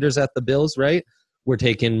Miles Sanders at the Bills, right? We're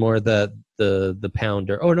taking more the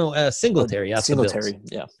pounder. Oh, no, Singletary at the Bills.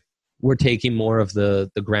 Yeah. We're taking more of the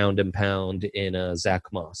ground and pound in Zach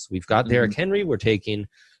Moss. We've got Derrick Henry. We're taking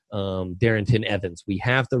Darrynton Evans. We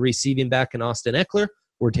have the receiving back in Austin Eckler.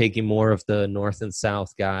 We're taking more of the north and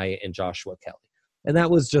south guy in Joshua Kelly. And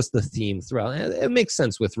that was just the theme throughout. It makes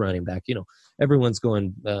sense with running back. Everyone's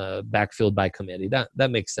going backfield by committee.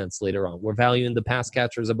 That makes sense later on. We're valuing the pass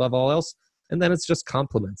catchers above all else, and then it's just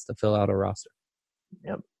compliments to fill out a roster.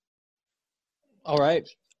 Yep. All right.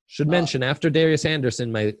 Should mention, after Darius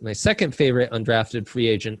Anderson, my second favorite undrafted free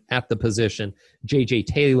agent at the position, J.J.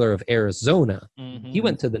 Taylor of Arizona. Mhm. He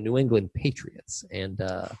went to the New England Patriots, and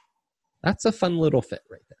that's a fun little fit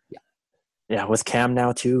right there. Yeah. Yeah, with Cam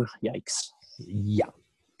now too. Yikes. Yeah.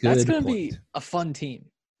 Good That's going to point. be a fun team.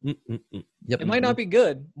 Yep. It might not be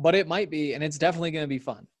good, but it might be, and it's definitely going to be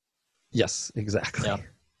fun. Yes, exactly. Yeah.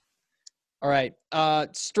 All right.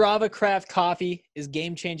 Strava Craft Coffee is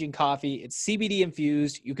game-changing coffee. It's CBD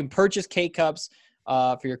infused. You can purchase K-Cups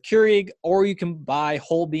for your Keurig, or you can buy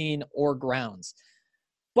whole bean or grounds.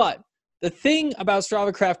 But the thing about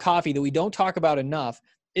Strava Craft Coffee that we don't talk about enough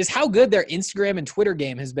is how good their Instagram and Twitter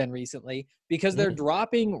game has been recently, because they're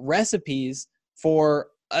dropping recipes for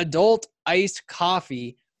adult iced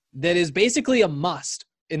coffee that is basically a must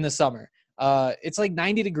in the summer. It's like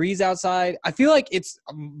 90 degrees outside. I feel like it's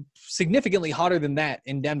significantly hotter than that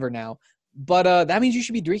in Denver now. But that means you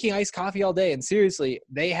should be drinking iced coffee all day. And seriously,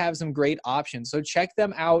 they have some great options. So check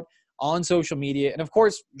them out on social media. And of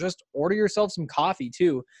course, just order yourself some coffee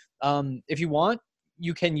too. If you want,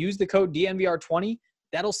 you can use the code DNVR20.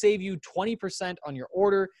 That'll save you 20% on your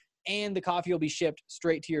order, and the coffee will be shipped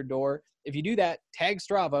straight to your door. If you do that, tag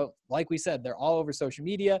Strava. Like we said, they're all over social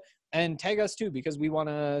media. And tag us too, because we want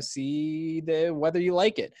to see whether you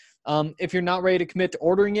like it. If you're not ready to commit to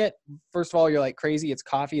ordering it, first of all, you're like crazy. It's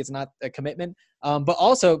coffee. It's not a commitment. But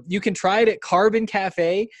also, you can try it at Carbon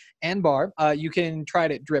Cafe and Bar. You can try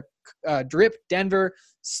it at Drip Denver,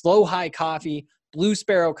 Slow High Coffee, Blue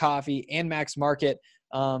Sparrow Coffee, and Max Market.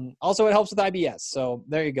 Also, it helps with IBS. So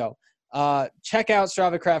there you go. Check out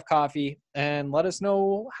Strava Craft Coffee and let us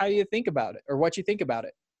know how you think about it or what you think about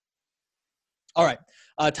it. All right.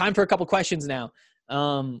 Time for a couple questions now.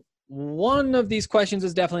 One of these questions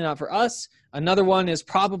is definitely not for us. Another one is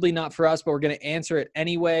probably not for us, but we're going to answer it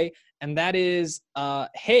anyway. And that is,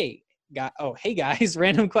 hey guys,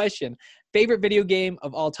 random question. Favorite video game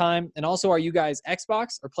of all time? And also, are you guys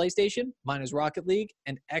Xbox or PlayStation? Mine is Rocket League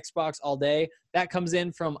and Xbox all day. That comes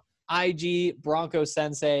in from IG Bronco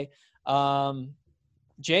Sensei.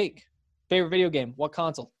 Jake, favorite video game? What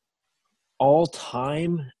console? All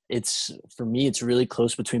time, for me, it's really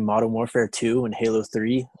close between Modern Warfare 2 and Halo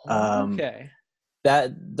 3. Okay.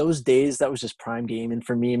 Those days, that was just prime gaming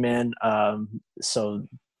for me, man. So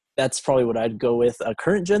that's probably what I'd go with.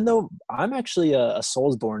 Current gen, though, I'm actually a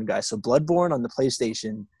Soulsborne guy. So Bloodborne on the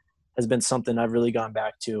PlayStation has been something I've really gone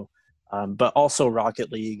back to. But also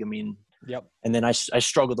Rocket League. I mean, yep. And then I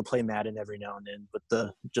struggle to play Madden every now and then with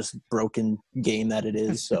the just broken game that it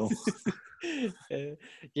is. So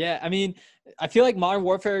yeah, I mean, I feel like Modern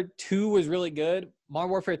Warfare 2 was really good. Modern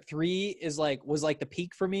Warfare 3 was like the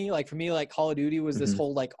peak for me. Like for me, like Call of Duty was this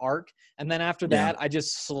whole like arc. And then after that, I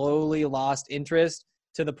just slowly lost interest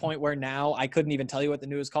to the point where now I couldn't even tell you what the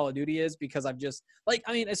newest Call of Duty is, because I've just like,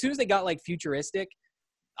 I mean, as soon as they got like futuristic,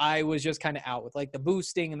 I was just kind of out with like the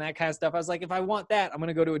boosting and that kind of stuff. I was like, if I want that, I'm going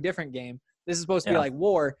to go to a different game. This is supposed to be like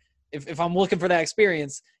war. If I'm looking for that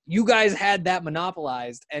experience, you guys had that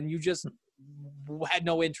monopolized and you just had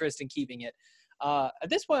no interest in keeping it. At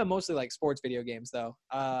this point, I'm mostly like sports video games though.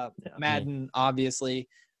 Madden, obviously.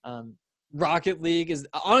 Rocket League is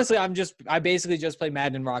honestly, I basically just play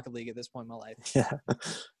Madden and Rocket League at this point in my life. Yeah.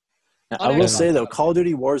 I will say though, Call of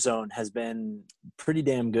Duty Warzone has been pretty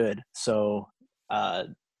damn good. So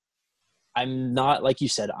I'm not, like you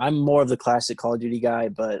said, I'm more of the classic Call of Duty guy,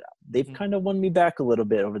 but they've kind of won me back a little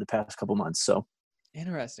bit over the past couple months. So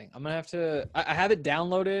interesting. I'm gonna have to. I have it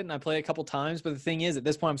downloaded and I play a couple times, but the thing is, at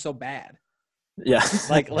this point, I'm so bad. Yeah.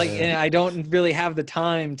 and I don't really have the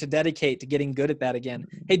time to dedicate to getting good at that again.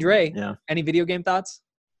 Hey Dre, any video game thoughts?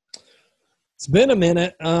 It's been a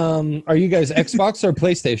minute. Are you guys Xbox or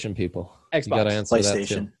PlayStation people? Xbox. You gotta answer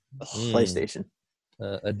PlayStation. that too. PlayStation.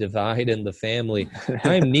 A divide in the family.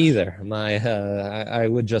 I'm neither. I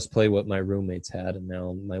would just play what my roommates had, and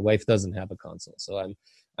now my wife doesn't have a console, so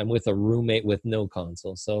I'm with a roommate with no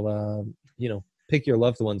console. So pick your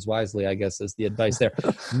loved ones wisely, I guess, is the advice there.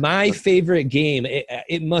 My favorite game,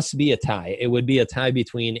 it must be a tie. It would be a tie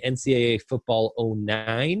between NCAA Football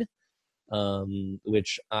 09,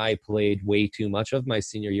 which I played way too much of my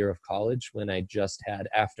senior year of college when I just had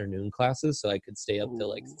afternoon classes, so I could stay up till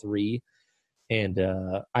like 3. And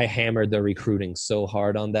I hammered the recruiting so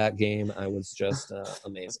hard on that game. I was just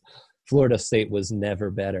amazing. Florida State was never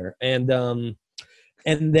better. And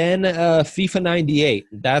then FIFA 98.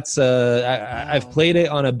 That's I've played it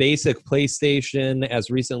on a basic PlayStation as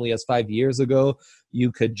recently as 5 years ago.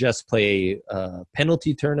 You could just play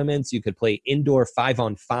penalty tournaments. You could play indoor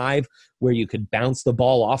 5-on-5 where you could bounce the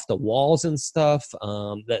ball off the walls and stuff.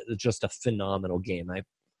 That's just a phenomenal game.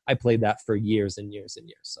 I played that for years and years and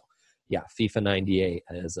years. So yeah, FIFA 98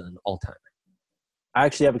 is an all-timer. I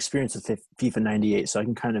actually have experience with FIFA 98, so I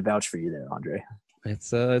can kind of vouch for you there, Andre.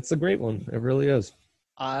 It's a great one. It really is.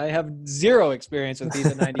 I have zero experience with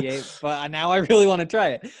FIFA 98, but now I really want to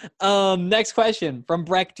try it. Next question from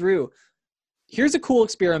Breck Drew. Here's a cool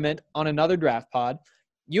experiment on another draft pod.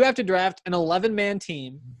 You have to draft an 11-man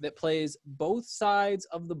team that plays both sides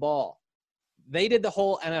of the ball. They did the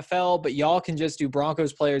whole NFL, but y'all can just do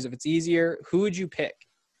Broncos players if it's easier. Who would you pick?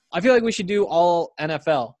 I feel like we should do all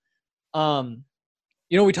NFL.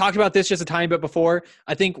 We talked about this just a tiny bit before.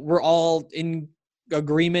 I think we're all in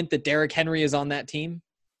agreement that Derrick Henry is on that team.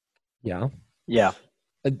 Yeah. Yeah.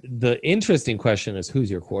 The interesting question is, who's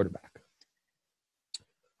your quarterback?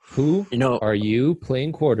 Who are you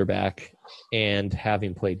playing quarterback and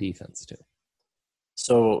having played defense to?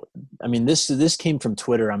 So, I mean, this came from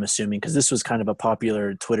Twitter, I'm assuming, because this was kind of a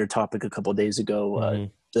popular Twitter topic a couple of days ago,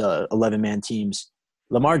 the 11-man teams.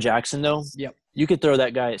 Lamar Jackson, though, yep. You could throw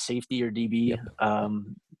that guy at safety or DB, yep.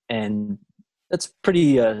 And that's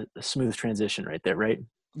pretty smooth transition right there, right?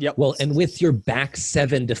 Yep. Well, and with your back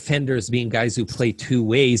seven defenders being guys who play two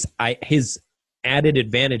ways, his added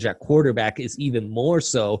advantage at quarterback is even more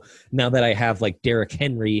so now that I have like Derrick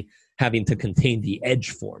Henry having to contain the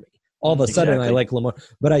edge for me. All of a sudden, I like Lamar.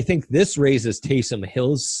 But I think this raises Taysom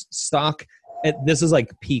Hill's stock. This is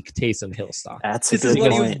like peak Taysom Hill stock. This is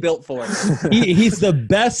what he was built for. He's the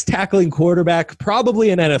best tackling quarterback probably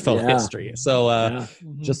in NFL history. So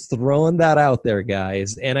just throwing that out there,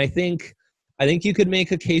 guys. And I think you could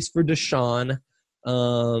make a case for Deshaun.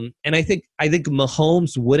 And I think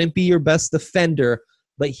Mahomes wouldn't be your best defender,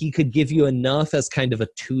 but he could give you enough as kind of a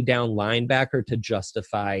two-down linebacker to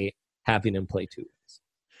justify having him play two ways.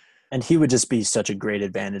 And he would just be such a great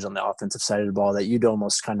advantage on the offensive side of the ball that you'd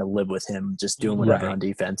almost kind of live with him just doing whatever on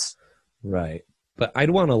defense. Right. But I'd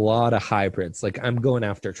want a lot of hybrids. Like I'm going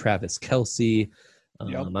after Travis Kelce.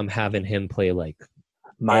 I'm having him play like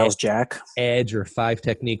Miles Jack. Edge or five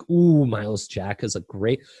technique. Ooh, Miles Jack is a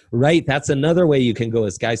great – right, that's another way you can go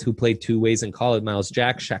is guys who played two ways in college. Miles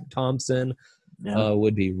Jack, Shaq Thompson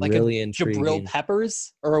would be like really intriguing. Jabril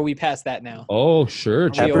Peppers? Or are we past that now? Oh, sure.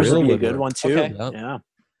 Peppers would be a good one too. Okay. Yep. Yeah.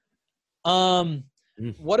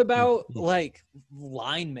 What about like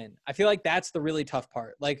linemen? I feel like that's the really tough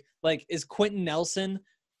part. Like is Quentin Nelson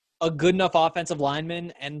a good enough offensive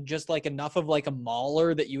lineman and just like enough of like a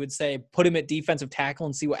mauler that you would say put him at defensive tackle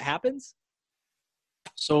and see what happens?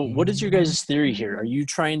 So what is your guys' theory here? Are you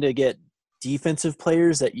trying to get defensive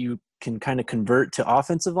players that you can kind of convert to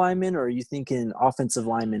offensive linemen, or are you thinking offensive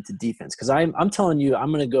linemen to defense? Because I'm telling you, I'm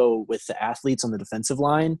going to go with the athletes on the defensive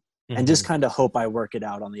line and just kind of hope I work it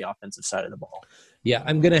out on the offensive side of the ball. Yeah,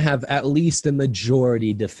 I'm going to have at least a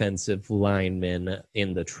majority defensive linemen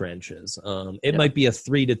in the trenches. It might be a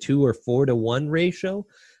 3-2 or 4-1 ratio,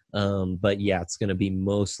 but yeah, it's going to be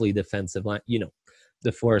mostly defensive line.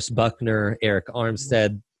 DeForest Buckner, Eric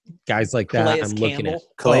Armstead, guys like that. Calais I'm Campbell. looking at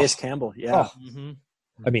Calais Campbell. Yeah.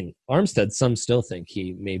 I mean, Armstead, some still think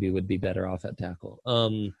he maybe would be better off at tackle.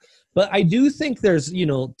 But I do think there's,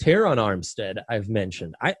 Teron Armstead I've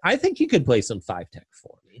mentioned. I think he could play some 5-tech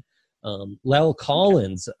for me. Lel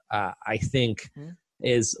Collins, I think,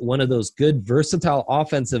 is one of those good, versatile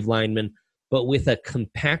offensive linemen, but with a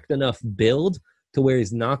compact enough build to where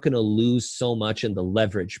he's not going to lose so much in the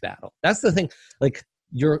leverage battle. That's the thing. Like,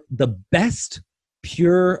 you're the best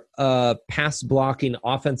pure pass blocking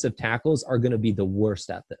offensive tackles are going to be the worst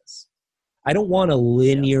at this. I don't want a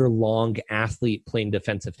linear long athlete playing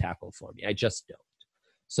defensive tackle for me. I just don't.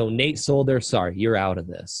 So Nate Solder, sorry, you're out of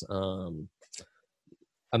this.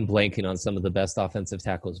 I'm blanking on some of the best offensive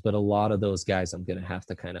tackles, but a lot of those guys I'm going to have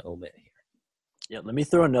to kind of omit here. Yeah, let me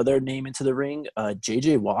throw another name into the ring.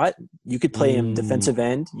 J.J. Watt, you could play him defensive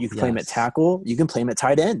end. You could play him at tackle. You can play him at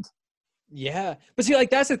tight end. Yeah. But see, like,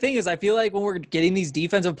 that's the thing is I feel like when we're getting these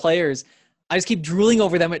defensive players, I just keep drooling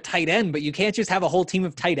over them at tight end, but you can't just have a whole team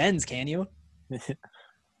of tight ends, can you?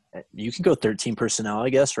 You can go 13 personnel, I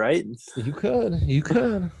guess, right? You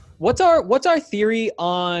could. What's our theory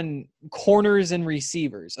on corners and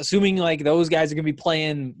receivers? Assuming like those guys are going to be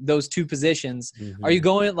playing those two positions, are you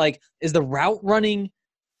going like, is the route running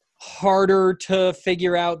harder to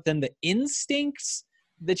figure out than the instincts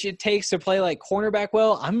that it takes to play like cornerback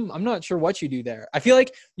well? I'm not sure what you do there. I feel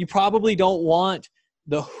like you probably don't want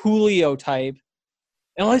the Julio type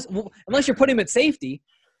unless you're putting him at safety.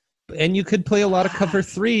 And you could play a lot of cover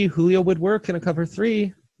 3. Julio would work in a cover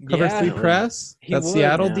 3. Cover 3 press. That's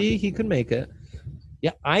Seattle D. He could make it.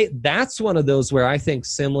 Yeah, that's one of those where I think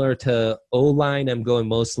similar to O-line, I'm going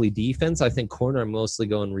mostly defense. I think corner, I'm mostly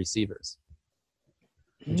going receivers.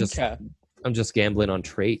 I'm just gambling on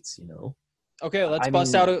traits, Okay, let's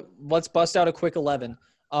bust out a quick 11.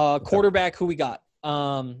 Quarterback, who we got?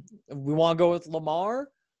 We want to go with Lamar.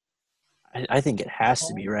 I think it has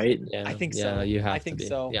to be, right? Yeah, I think yeah, so. you have I think to be.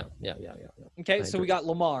 so. Yeah. Okay, I so we agree. got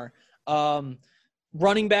Lamar.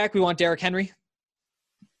 Running back, we want Derrick Henry.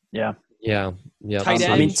 Yeah. Yeah. Tight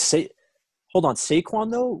I mean, end. hold on. Saquon,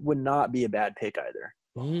 though, would not be a bad pick either.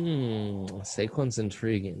 Saquon's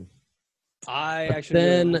intriguing. I But actually really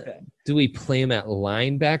then, like that. do we play him at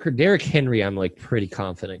linebacker? Derrick Henry, I'm like pretty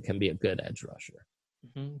confident can be a good edge rusher.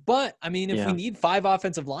 Mhm. But I mean, if Yeah. we need 5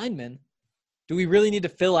 offensive linemen, do we really need to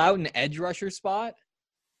fill out an edge rusher spot?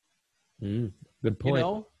 Good You point.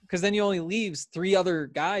 know, because then you only leaves 3 other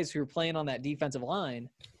guys who are playing on that defensive line.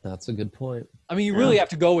 That's a good point. I mean, you really have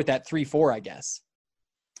to go with that 3-4, I guess,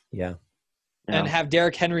 Yeah. and have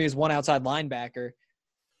Derrick Henry as one outside linebacker.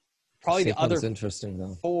 Probably the other Saquon's interesting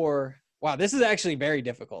though. 4. Wow, this is actually very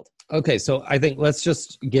difficult. Okay, so I think let's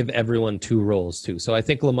just give everyone 2 roles too. So I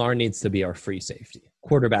think Lamar needs to be our free safety,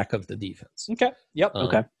 quarterback of the defense. Okay. Yep.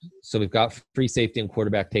 Okay. So we've got free safety and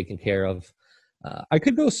quarterback taken care of. I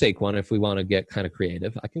could go Saquon if we want to get kind of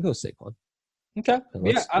creative. I can go Saquon. Okay.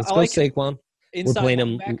 Let's I go like Saquon. inside playing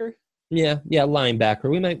him- linebacker. Yeah, linebacker.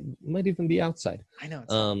 We might even be outside. I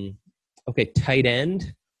know. Okay, tight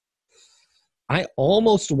end. I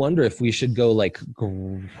almost wonder if we should go like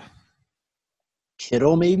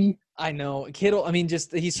Kittle, maybe? I know. Kittle, I mean,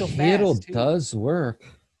 just he's so Kittle fast. Too. does work.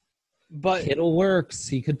 But Kittle works.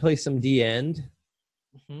 He could play some D end.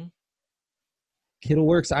 Mhm. Kittle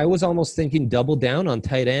works. I was almost thinking double down on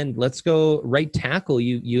tight end. Let's go right tackle.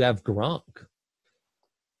 You have Gronk,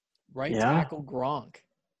 right Yeah. tackle Gronk.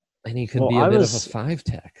 and he could Well, be a I bit was- of a 5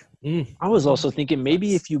 tech. I was also thinking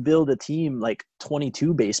maybe if you build a team like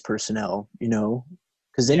 22 base personnel,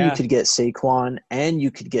 because then you Yeah. could get Saquon and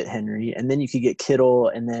you could get Henry and then you could get Kittle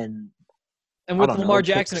and then And I with don't know, Lamar pick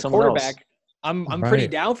Jackson at someone else. quarterback, I'm pretty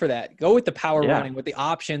Right. down for that. Go with the power Yeah. running with the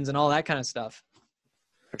options and all that kind of stuff.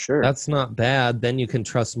 for sure. That's not bad. Then you can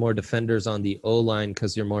trust more defenders on the O line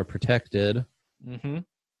because you're more protected.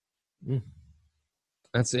 Mm-hmm.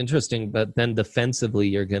 That's interesting. But then defensively,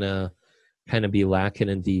 you're gonna kind of be lacking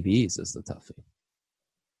in DBs is the toughie.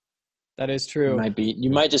 That is You true.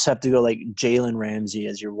 might just have to go like Jalen Ramsey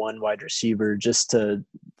as your one wide receiver just to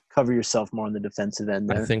cover yourself more on the defensive end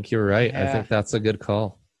there. I think you're right. I Yeah. think that's a good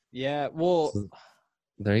call. Yeah. Well, So-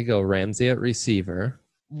 There you go. Ramsey at receiver.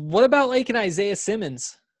 what about like an Isaiah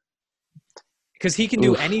Simmons? Because he can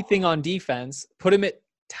do Oof. anything on defense. Put him at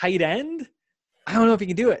tight end? I don't know if he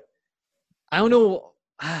can do it. I don't know.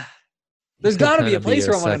 There's He could got to be kinda a place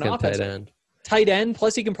for your him on an second offense. tight end. Tight end,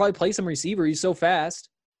 plus he can probably play some receiver. He's so fast.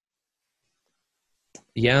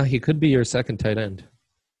 Yeah, he could be your second tight end.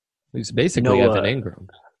 He's basically Evan Ingram.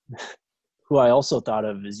 Who I also thought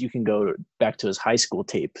of is you can go back to his high school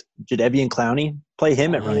tape. Jadeveon Clowney, play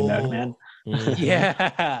him at running back, Oh. man. Mhm.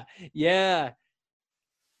 Yeah. Yeah.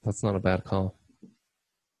 That's not a bad call.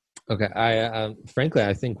 Okay, frankly,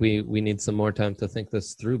 I think we need some more time to think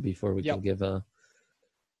this through before we Yep. can give a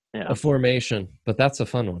Yeah. formation. But that's a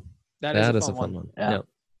fun one. That That is is a fun one. Yeah. Yeah.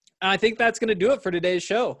 And I think that's going to do it for today's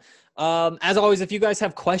show. As always, if you guys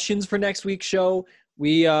have questions for next week's show,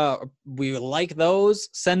 we like those.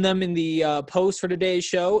 Send them in the post for today's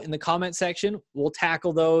show in the comment section. We'll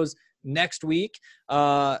tackle those next week.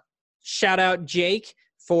 Shout out Jake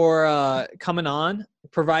for coming on,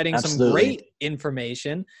 providing some Absolutely. great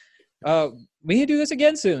information. We need to do this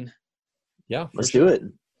again soon. Yeah. Let's do it.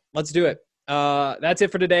 Let's do it. That's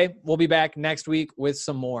it for today. We'll be back next week with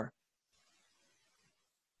some more.